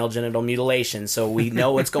the female genital mutilation, so we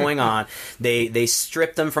know what's going on. They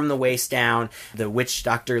strip them from the waist down. The witch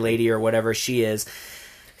doctor lady, or whatever she is,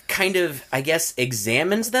 kind of, I guess,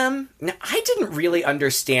 examines them. Now, I didn't really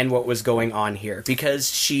understand what was going on here, because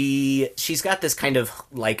she's got this kind of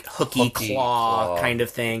like hooky claw kind of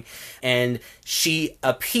thing, and she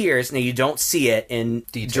appears, now you don't see it in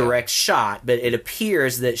direct shot, but it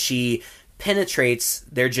appears that she penetrates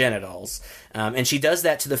their genitals, and she does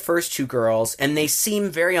that to the first 2 girls, and they seem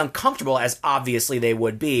very uncomfortable, as obviously they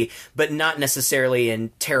would be, but not necessarily in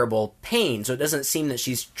terrible pain, so it doesn't seem that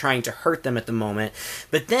she's trying to hurt them at the moment.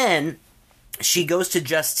 But then she goes to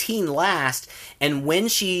Justine last, and when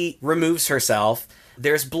she removes herself,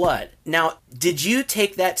 there's blood. Now, did you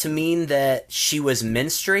take that to mean that she was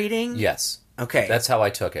menstruating? Yes. Okay. That's how I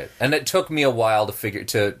took it. And it took me a while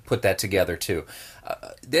to put that together, too.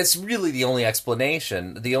 That's really the only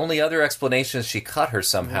explanation. The only other explanation is she cut her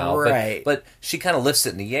somehow. Right. But she kind of lifts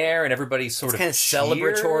it in the air, and everybody sort of kind of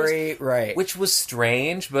celebratory. Right. Which was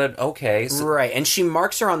strange, but okay. So, right. And she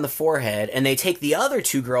marks her on the forehead, and they take the other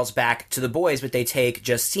 2 girls back to the boys, but they take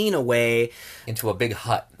Justine away into a big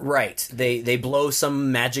hut. Right. They blow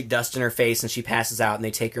some magic dust in her face, and she passes out, and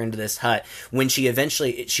they take her into this hut. When she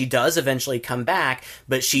does eventually come back,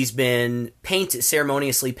 but she's been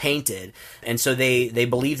ceremoniously painted, and so they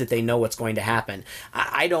believe that they know what's going to happen.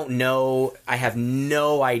 I don't know. I have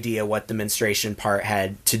no idea what the menstruation part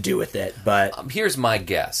had to do with it, but here's my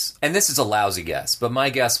guess, and this is a lousy guess, but my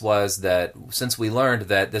guess was that since we learned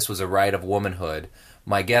that this was a rite of womanhood,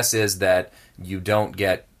 my guess is that you don't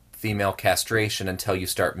get female castration until you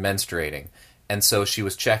start menstruating. And so she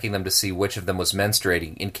was checking them to see which of them was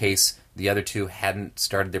menstruating in case the other 2 hadn't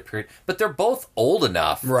started their period. But they're both old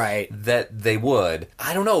enough that they would.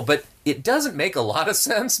 I don't know, but it doesn't make a lot of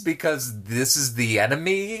sense because this is the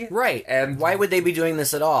enemy. Right. And why would they be doing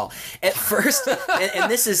this at all? At first, and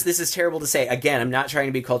this is terrible to say. Again, I'm not trying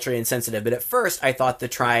to be culturally insensitive, but at first I thought the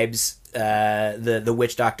tribe's the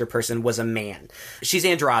witch doctor person was a man. She's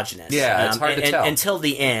androgynous. Yeah, it's hard to tell. Until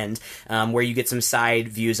the end, where you get some side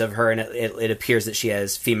views of her, and it appears that she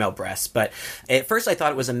has female breasts. But at first I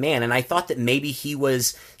thought it was a man, and I thought that maybe he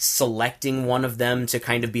was selecting one of them to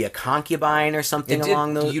kind of be a concubine or something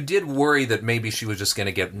along those. You did worry that maybe she was just going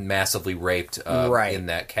to get massively raped in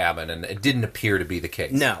that cabin, and it didn't appear to be the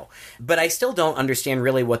case. No, but I still don't understand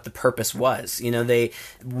really what the purpose was. You know,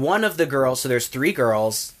 one of the girls, so there's 3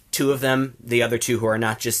 girls. 2 of them, the other 2 who are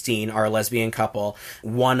not Justine, are a lesbian couple.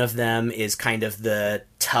 One of them is kind of the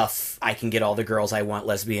tough, I can get all the girls I want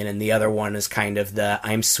lesbian, and the other one is kind of the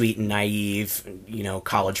I'm sweet and naive,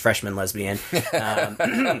 college freshman lesbian.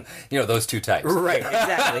 Those 2 types. Right,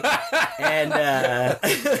 exactly.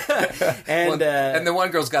 and the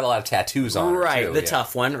one girl's got a lot of tattoos on her, right, too. The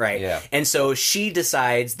tough one, right. Yeah. And so she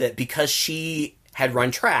decides that because she had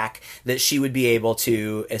run track, that she would be able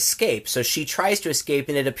to escape. So she tries to escape,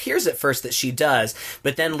 and it appears at first that she does,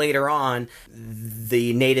 but then later on,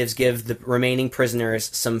 the natives give the remaining prisoners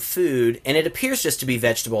some food, and it appears just to be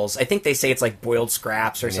vegetables. I think they say it's like boiled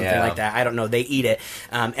scraps or something like that. I don't know. They eat it.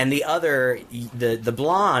 And the other, the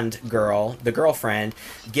blonde girl, the girlfriend,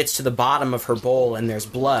 gets to the bottom of her bowl, and there's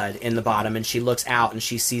blood in the bottom, and she looks out, and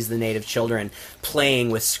she sees the native children playing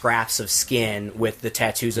with scraps of skin with the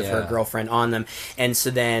tattoos of her girlfriend on them. And so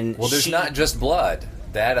then there's not just blood.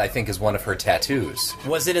 That, I think, is one of her tattoos.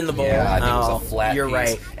 Was it in the bowl? Yeah, I think it was a flat You're piece.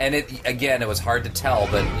 right. And it was hard to tell,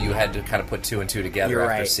 but you had to kind of put two and two together You're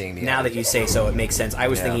after right. seeing the Now that you say so, it makes sense. I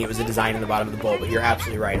was Yeah. thinking it was a design in the bottom of the bowl, but you're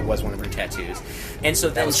absolutely right. It was one of her tattoos. And so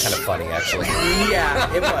That was kind of funny, actually.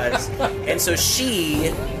 Yeah, it was. And so she,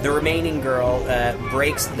 the remaining girl,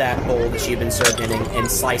 breaks that bowl that she had been served in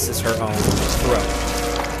and slices her own throat.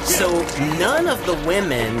 So none of the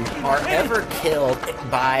women are ever killed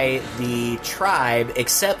by the tribe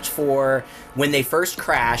except for when they first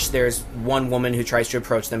crash. There's one woman who tries to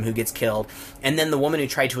approach them who gets killed, and then the woman who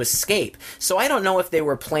tried to escape. So I don't know if they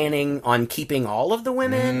were planning on keeping all of the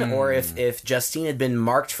women or if Justine had been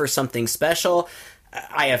marked for something special.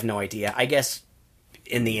 I have no idea. I guess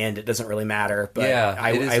in the end it doesn't really matter, but Yeah,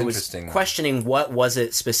 I was interesting. questioning what was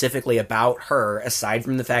it specifically about her, aside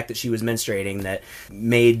from the fact that she was menstruating, that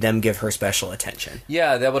made them give her special attention.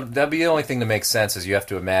 Yeah, that'd be the only thing that makes sense, is you have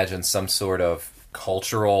to imagine some sort of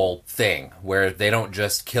cultural thing where they don't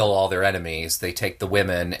just kill all their enemies, they take the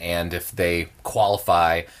women, and if they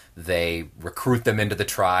qualify, they recruit them into the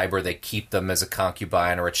tribe, or they keep them as a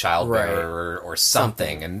concubine or a childbearer or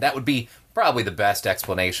something. And that would be probably the best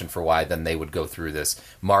explanation for why then they would go through this,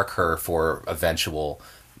 mark her for eventual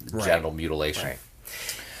genital mutilation. Right.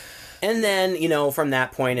 And then, from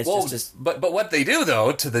that point, it's just... But what they do,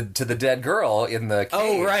 though, to the dead girl in the cage...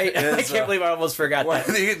 Oh, right. I can't believe I almost forgot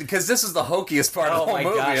that. Because this is the hokiest part of the whole movie.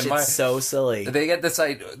 Oh, my gosh, it's so silly. They get this...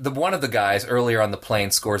 one of the guys, earlier on the plane,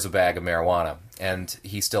 scores a bag of marijuana, and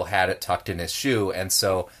he still had it tucked in his shoe, and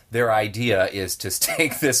so their idea is to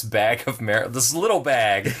take this bag of this little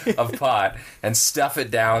bag of pot, and stuff it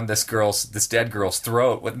down this dead girl's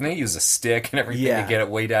throat, and they use a stick and everything to get it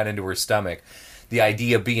way down into her stomach. The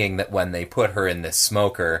idea being that when they put her in this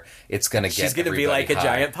smoker, it's going to get She's going to be like a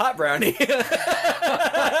giant pot brownie.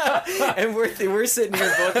 And we're sitting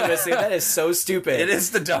here, both of us, saying that is so stupid. It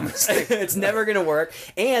is the dumbest thing. It's never going to work.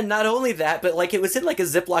 And not only that, but it was in a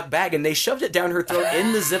Ziploc bag, and they shoved it down her throat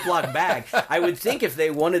in the Ziploc bag. I would think if they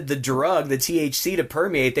wanted the drug, the THC, to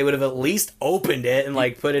permeate, they would have at least opened it and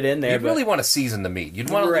put it in there. You'd really want to season the meat. You'd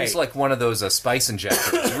want to use one of those spice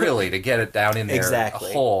injectors, really, to get it down in there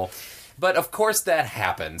whole. But of course that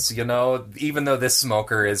happens, even though this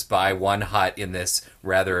smoker is by one hut in this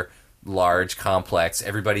rather large complex,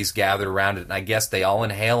 everybody's gathered around it, and I guess they all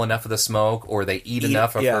inhale enough of the smoke, or they eat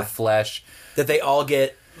enough of her flesh. That they all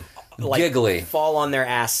get, giggly. Fall on their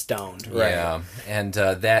ass stoned. Right? Yeah, and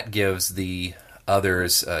that gives the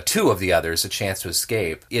others, two of the others, a chance to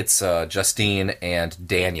escape. It's Justine and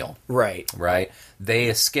Daniel. Right. They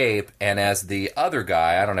escape, and as the other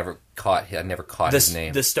guy, I never caught his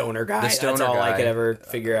name. The stoner guy. That's all I could ever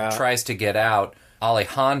figure out. Tries to get out.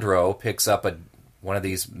 Alejandro picks up one of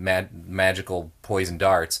these magical poison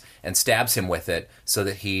darts and stabs him with it so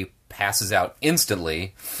that he passes out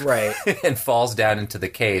instantly. Right. And falls down into the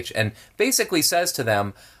cage and basically says to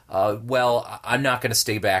them, well, I'm not going to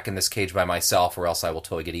stay back in this cage by myself, or else I will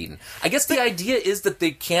totally get eaten. I guess the idea is that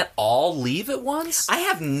they can't all leave at once? I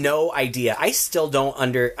have no idea. I still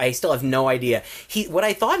have no idea. What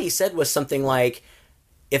I thought he said was something like,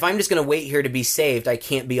 if I'm just going to wait here to be saved, I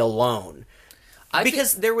can't be alone.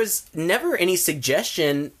 Because there was never any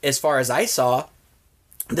suggestion, as far as I saw,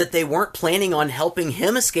 that they weren't planning on helping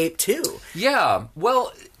him escape too. Yeah,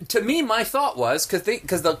 well, to me, my thought was,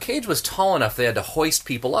 because the cage was tall enough, they had to hoist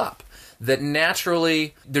people up, that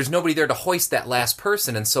naturally there's nobody there to hoist that last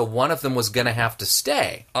person, and so one of them was going to have to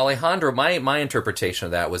stay. Alejandro, my interpretation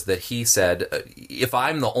of that was that he said, if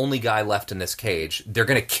I'm the only guy left in this cage, they're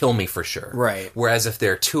going to kill me for sure. Right. Whereas if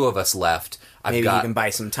there are two of us left, Maybe you can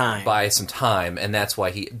buy some time. And that's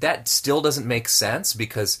why that still doesn't make sense,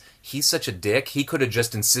 because he's such a dick. He could have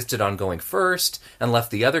just insisted on going first and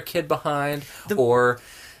left the other kid behind, or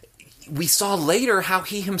we saw later how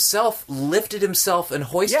he himself lifted himself and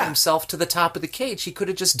hoisted himself to the top of the cage. He could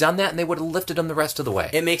have just done that, and they would have lifted him the rest of the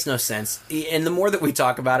way. It makes no sense. And the more that we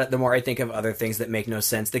talk about it, the more I think of other things that make no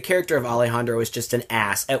sense. The character of Alejandro is just an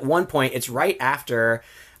ass. At one point, it's right after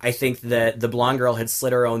I think that the blonde girl had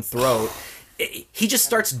slit her own throat, he just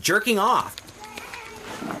starts jerking off.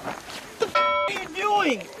 What are you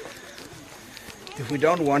doing? If we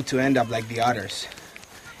don't want to end up like the others,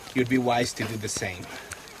 you'd be wise to do the same.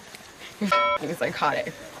 You're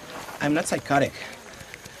psychotic. I'm not psychotic.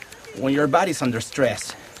 When your body's under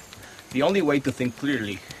stress, the only way to think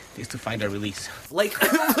clearly is to find a release. Who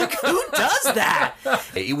does that?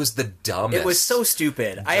 It was the dumbest. It was so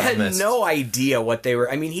stupid. I had no idea what they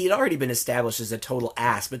were... I mean, he had already been established as a total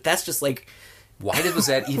ass, but that's just Was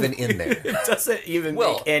that even in there? It doesn't even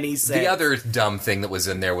make any sense. The other dumb thing that was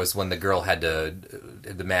in there was when the girl had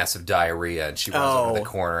the massive diarrhea and she runs over the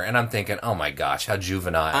corner. And I'm thinking, oh my gosh, how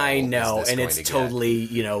juvenile I know, is this and going it's to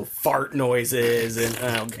totally, fart noises and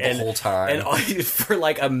the whole time. And for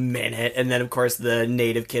like a minute. And then, of course, the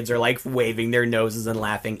native kids are like waving their noses and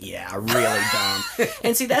laughing. Yeah, really dumb.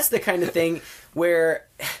 And see, that's the kind of thing where...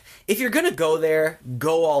 If you're going to go there,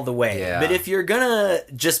 go all the way. Yeah. But if you're going to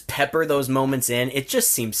just pepper those moments in, it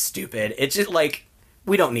just seems stupid. It's just like,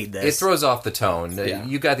 we don't need this. It throws off the tone. Yeah.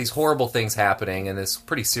 You got these horrible things happening in this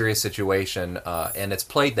pretty serious situation, and it's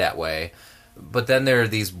played that way. But then there are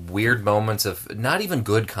these weird moments of not even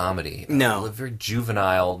good comedy. No. Very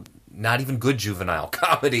juvenile, not even good juvenile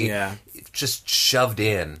comedy. Yeah. Just shoved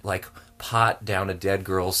in, like... pot down a dead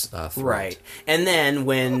girl's throat. Right. And then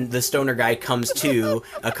when the stoner guy comes to,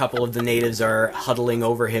 a couple of the natives are huddling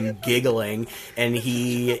over him, giggling, and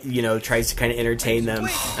he, tries to kind of entertain them.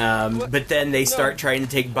 But then they start trying to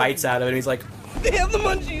take bites out of it, and he's like, They have the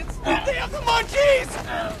munchies! They have the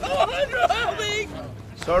munchies! Alejandro, help me!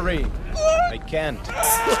 Sorry, I can't.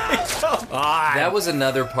 That was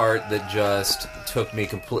another part that just took me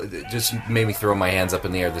completely, just made me throw my hands up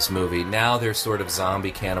in the air, this movie. Now they're sort of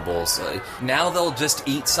zombie cannibals. Now they'll just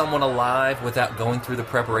eat someone alive without going through the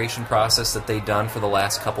preparation process that they've done for the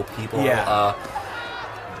last couple people. Yeah.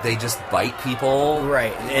 They just bite people.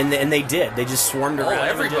 Right, and they did. They just swarmed around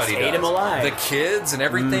Everybody and just ate him alive. The kids and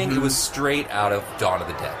everything, It was straight out of Dawn of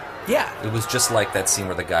the Dead. Yeah. It was just like that scene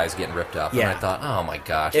where the guy's getting ripped up. Yeah. And I thought, oh my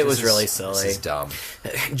gosh. It was really silly. This is dumb.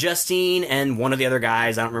 Justine and one of the other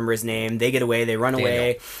guys, I don't remember his name, they get away, they run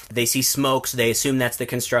away. They see smoke, so they assume that's the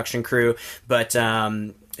construction crew. But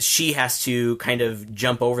she has to kind of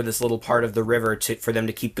jump over this little part of the river for them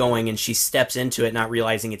to keep going, and she steps into it not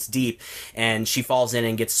realizing it's deep, and she falls in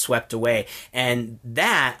and gets swept away. And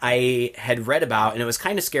that I had read about, and it was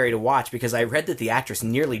kind of scary to watch because I read that the actress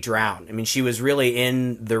nearly drowned. I mean, she was really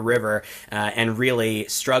in the river and really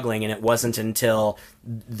struggling, and it wasn't until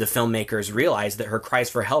the filmmakers realized that her cries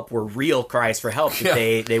for help were real cries for help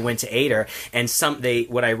that they went to aid her. And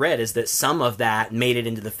what I read is that some of that made it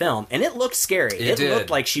into the film, and it looked scary. It looked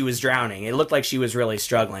like she was drowning. It looked like she was really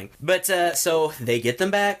struggling. But so they get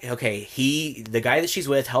them back. Okay, the guy that she's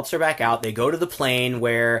with helps her back out. They go to the plane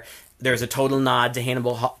where there's a total nod to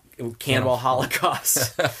Cannibal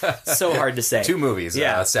Holocaust. So hard to say. Two movies,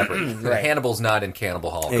 separate. Right. Hannibal's not in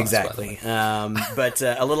Cannibal Holocaust. Exactly. But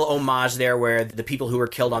a little homage there where the people who were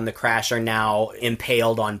killed on the crash are now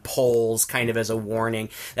impaled on poles, kind of as a warning.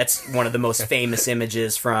 That's one of the most famous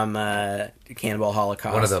images from Cannibal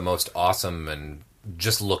Holocaust. One of the most awesome and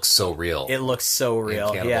just looks so real. It looks so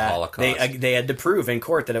real. Holocaust. They had to prove in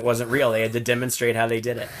court that it wasn't real. They had to demonstrate how they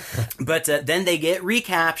did it. But then they get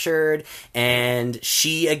recaptured, and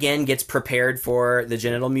she again gets prepared for the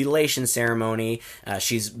genital mutilation ceremony.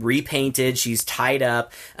 She's repainted. She's tied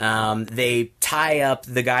up. They tie up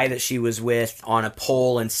the guy that she was with on a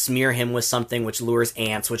pole and smear him with something which lures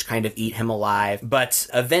ants, which kind of eat him alive. But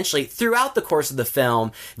eventually, throughout the course of the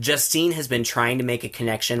film, Justine has been trying to make a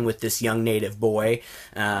connection with this young native boy.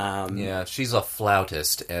 She's a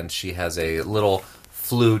flautist, and she has a little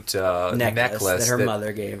flute necklace that her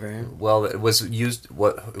mother gave her. Well, it was used.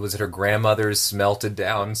 What was it? Her grandmother's melted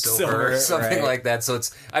down silver or something right. like that. So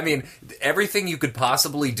it's. I mean, everything you could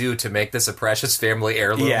possibly do to make this a precious family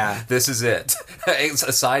heirloom. Yeah. This is it.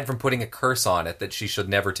 Aside from putting a curse on it that she should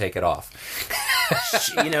never take it off.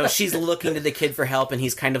 She's looking to the kid for help, and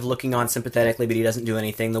he's kind of looking on sympathetically, but he doesn't do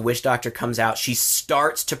anything. The witch doctor comes out. She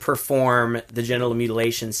starts to perform the genital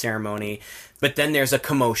mutilation ceremony, but then there's a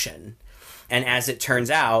commotion. And as it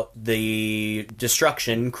turns out, the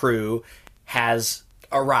destruction crew has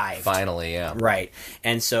arrived. Finally, yeah. Right.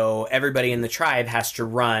 And so everybody in the tribe has to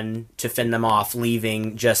run to fend them off,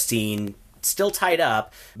 leaving Justine still tied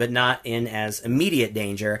up, but not in as immediate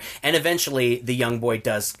danger. And eventually the young boy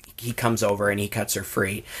he comes over and he cuts her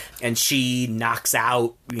free. And she knocks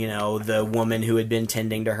out, the woman who had been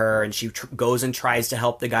tending to her, and she goes and tries to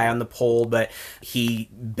help the guy on the pole, but he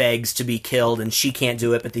begs to be killed, and she can't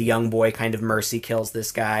do it, but the young boy kind of mercy kills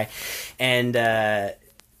this guy. And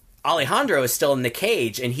Alejandro is still in the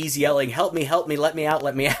cage, and he's yelling, help me, let me out,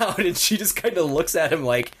 let me out. And she just kind of looks at him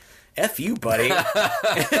like, F you, buddy.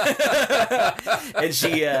 And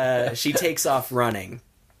she takes off running.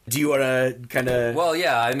 Do you want to kind of... Well,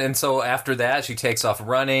 yeah, and so after that, she takes off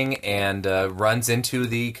running and runs into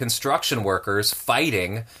the construction workers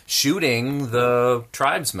fighting, shooting the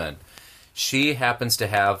tribesmen. She happens to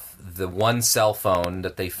have the one cell phone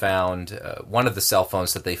that they found, one of the cell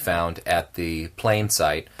phones that they found at the plane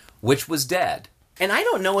site, which was dead. And I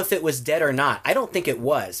don't know if it was dead or not. I don't think it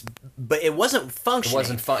was. But it wasn't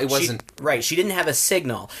functioning. It wasn't... Right, she didn't have a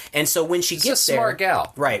signal. And so when she gets there... smart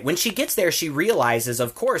gal. Right, when she gets there, she realizes,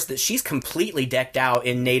 of course, that she's completely decked out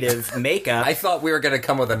in native makeup. I thought we were going to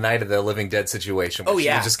come with a Night of the Living Dead situation where she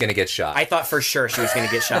was just going to get shot. I thought for sure she was going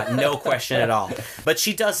to get shot. No question at all. But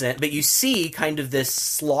she doesn't. But you see kind of this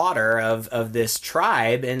slaughter of this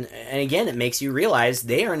tribe. And again, it makes you realize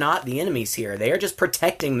they are not the enemies here. They are just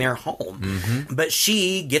protecting their home. Mm-hmm. But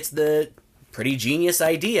she gets the pretty genius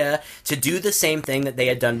idea to do the same thing that they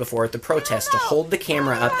had done before at the protest, to hold the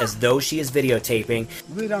camera up as though she is videotaping.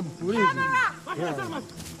 Camera!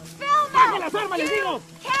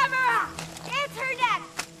 Internet!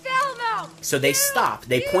 Film! So they stop.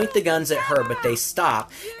 They point the guns at her, but they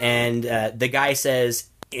stop. And the guy says,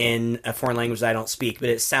 in a foreign language that I don't speak, but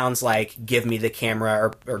it sounds like, give me the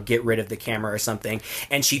camera, or get rid of the camera or something.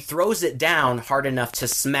 And she throws it down hard enough to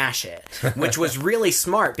smash it, which was really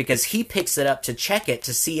smart because he picks it up to check it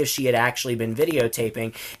to see if she had actually been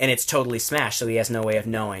videotaping, and it's totally smashed, so he has no way of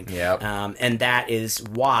knowing. Yep. And that is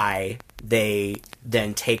why they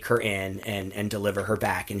then take her in and deliver her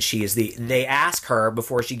back. And she is they ask her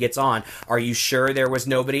before she gets on, are you sure there was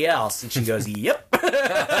nobody else? And she goes, yep.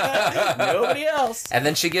 Nobody else. And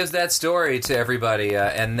then she gives that story to everybody,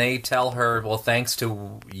 and they tell her, well, thanks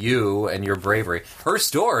to you and your bravery. Her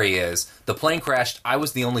story is, the plane crashed, I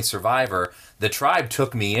was the only survivor. The tribe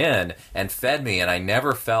took me in and fed me, and I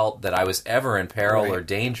never felt that I was ever in peril or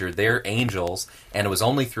danger. They're angels, and it was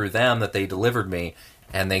only through them that they delivered me.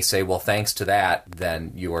 And they say, well, thanks to that,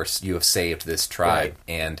 then you have saved this tribe. Right.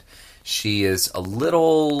 And she is a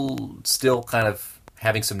little still kind of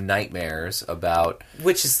having some nightmares about...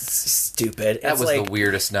 Which is stupid. That was like, the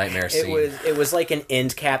weirdest nightmare scene. It was like an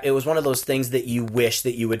end cap. It was one of those things that you wish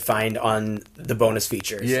that you would find on the bonus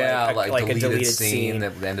features. Yeah, like a deleted scene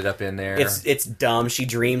that ended up in there. It's dumb. She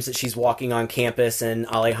dreams that she's walking on campus and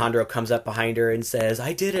Alejandro comes up behind her and says,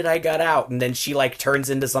 I did it, I got out. And then she like turns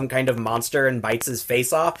into some kind of monster and bites his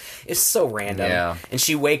face off. It's so random. Yeah. And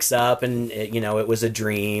she wakes up and, it was a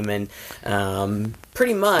dream. And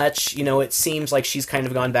pretty much, it seems like she's kind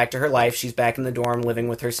of gone back to her life. She's back in the dorm living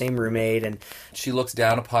with her same roommate, and she looks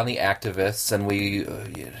down upon the activists, and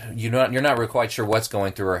you're not really quite sure what's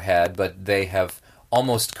going through her head, but they have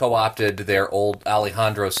almost co-opted their old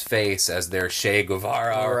Alejandro's face as their Che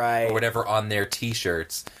Guevara or whatever on their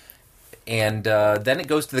t-shirts. And then it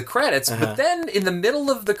goes to the credits, but then in the middle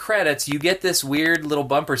of the credits, you get this weird little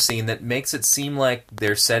bumper scene that makes it seem like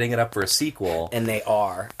they're setting it up for a sequel. And they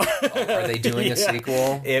are. Are they doing a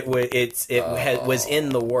sequel? It was in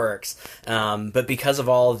the works, but because of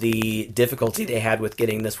all the difficulty they had with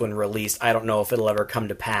getting this one released, I don't know if it'll ever come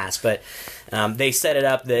to pass. But they set it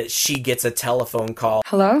up that she gets a telephone call.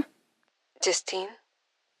 Hello? Justine?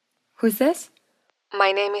 Who's this?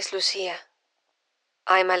 My name is Lucia.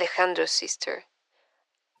 I'm Alejandro's sister.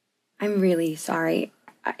 I'm really sorry.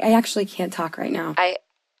 I actually can't talk right now.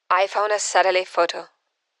 I found a satellite photo.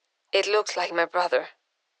 It looks like my brother.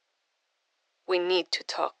 We need to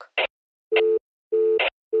talk.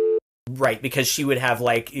 Right, because she would have,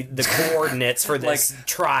 like, the coordinates for this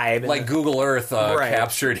tribe. Like Google Earth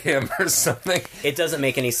captured him or something. It doesn't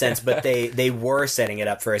make any sense, but they were setting it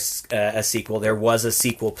up for a sequel. There was a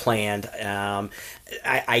sequel planned.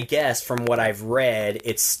 I guess, from what I've read,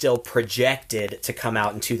 it's still projected to come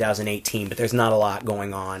out in 2018, but there's not a lot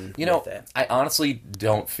going on with it. I honestly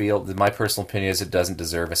don't feel, my personal opinion is it doesn't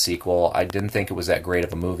deserve a sequel. I didn't think it was that great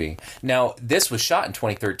of a movie. Now, this was shot in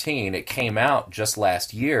 2013. It came out just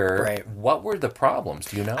last year. Right. What were the problems?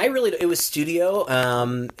 Do you know? It was studio.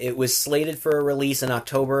 It was slated for a release in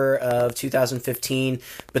October of 2015,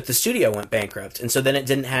 but the studio went bankrupt, and so then it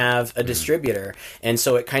didn't have a distributor, and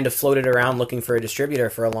so it kind of floated around looking for a distributor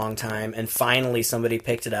for a long time, and finally somebody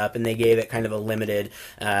picked it up and they gave it kind of a limited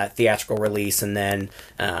theatrical release, and then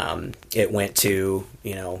it went to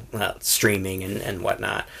streaming and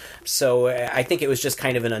whatnot. So I think it was just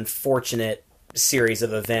kind of an unfortunate series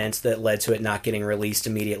of events that led to it not getting released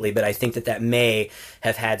immediately, but I think that may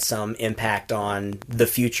have had some impact on the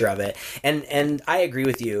future of it. And I agree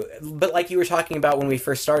with you, but like you were talking about when we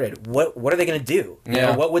first started, what are they going to do?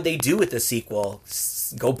 What would they do with the sequel?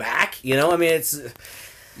 Go back? I mean, it's...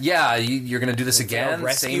 Yeah, you're going to do this again?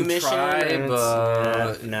 Rescue same mission?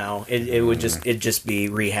 tribe? No, it would just be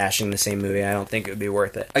rehashing the same movie. I don't think it would be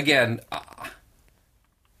worth it. Again,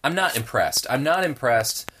 I'm not impressed. I'm not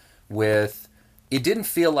impressed with... It didn't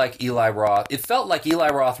feel like Eli Roth... It felt like Eli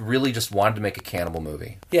Roth really just wanted to make a cannibal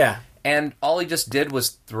movie. Yeah. And all he just did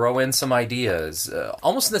was throw in some ideas,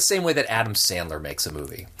 almost in the same way that Adam Sandler makes a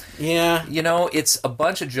movie. Yeah. You know, it's a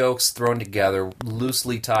bunch of jokes thrown together,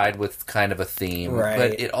 loosely tied with kind of a theme. Right.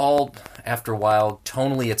 But it all, after a while,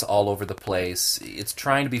 tonally it's all over the place. It's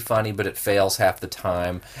trying to be funny, but it fails half the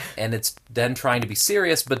time. And it's then trying to be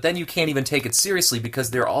serious, but then you can't even take it seriously because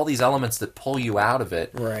there are all these elements that pull you out of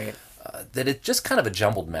it. Right. That it's just kind of a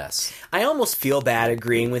jumbled mess. I almost feel bad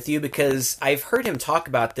agreeing with you because I've heard him talk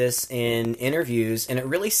about this in interviews, and it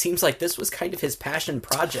really seems like this was kind of his passion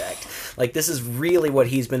project. Like, this is really what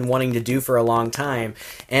he's been wanting to do for a long time.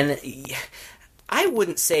 And I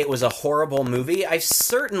wouldn't say it was a horrible movie. I've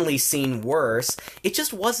certainly seen worse. It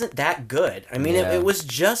just wasn't that good. I mean, it was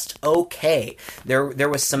just okay. There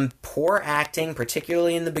was some poor acting,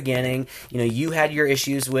 particularly in the beginning. You know, you had your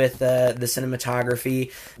issues with the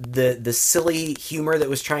cinematography. The silly humor that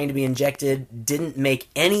was trying to be injected didn't make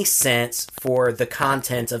any sense for the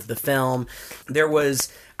content of the film. There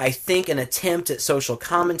was, I think, an attempt at social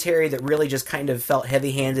commentary that really just kind of felt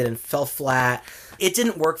heavy-handed and fell flat. It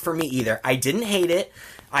didn't work for me either. I didn't hate it.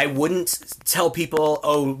 I wouldn't tell people,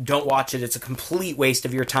 oh, don't watch it. It's a complete waste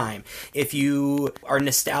of your time. If you are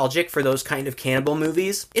nostalgic for those kind of cannibal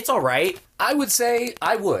movies, it's all right. I would say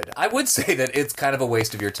I would say that it's kind of a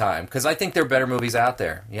waste of your time because I think there are better movies out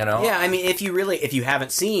there, you know? Yeah, I mean, if you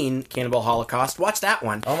haven't seen Cannibal Holocaust, watch that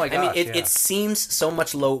one. Oh my gosh, I mean, it seems so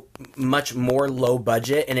much more low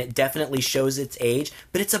budget, and it definitely shows its age,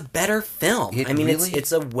 but it's a better film.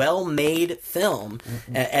 It's a well-made film.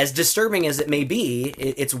 Mm-hmm. As disturbing as it may be,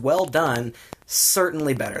 it's well done.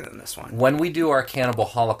 Certainly better than this one. When we do our Cannibal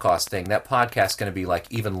Holocaust thing, that podcast's going to be like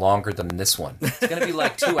even longer than this one. It's going to be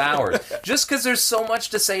like 2 hours. Just because there's so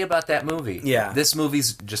much to say about that movie. Yeah. This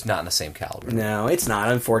movie's just not in the same caliber. No, it's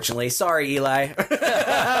not, unfortunately. Sorry, Eli.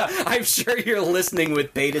 I'm sure you're listening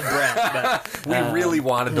with bated breath. But, we really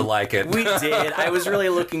wanted to like it. We did. I was really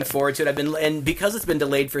looking forward to it. And because it's been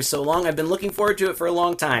delayed for so long, I've been looking forward to it for a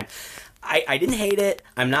long time. I didn't hate it.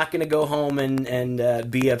 I'm not going to go home and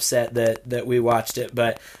be upset that we watched it,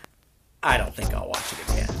 but I don't think I'll watch it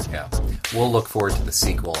again. Yeah. We'll look forward to the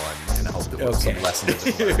sequel and hope that we'll some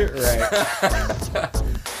lessons learned. Right.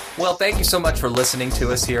 Well, thank you so much for listening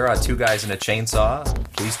to us here on Two Guys and a Chainsaw.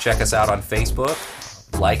 Please check us out on Facebook.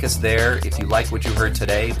 Like us there. If you like what you heard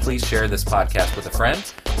today, please share this podcast with a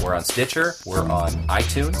friend. We're on Stitcher. We're on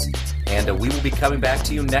iTunes. And we will be coming back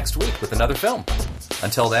to you next week with another film.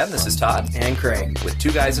 Until then, this is Todd. And Craig. With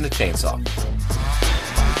Two Guys and a Chainsaw.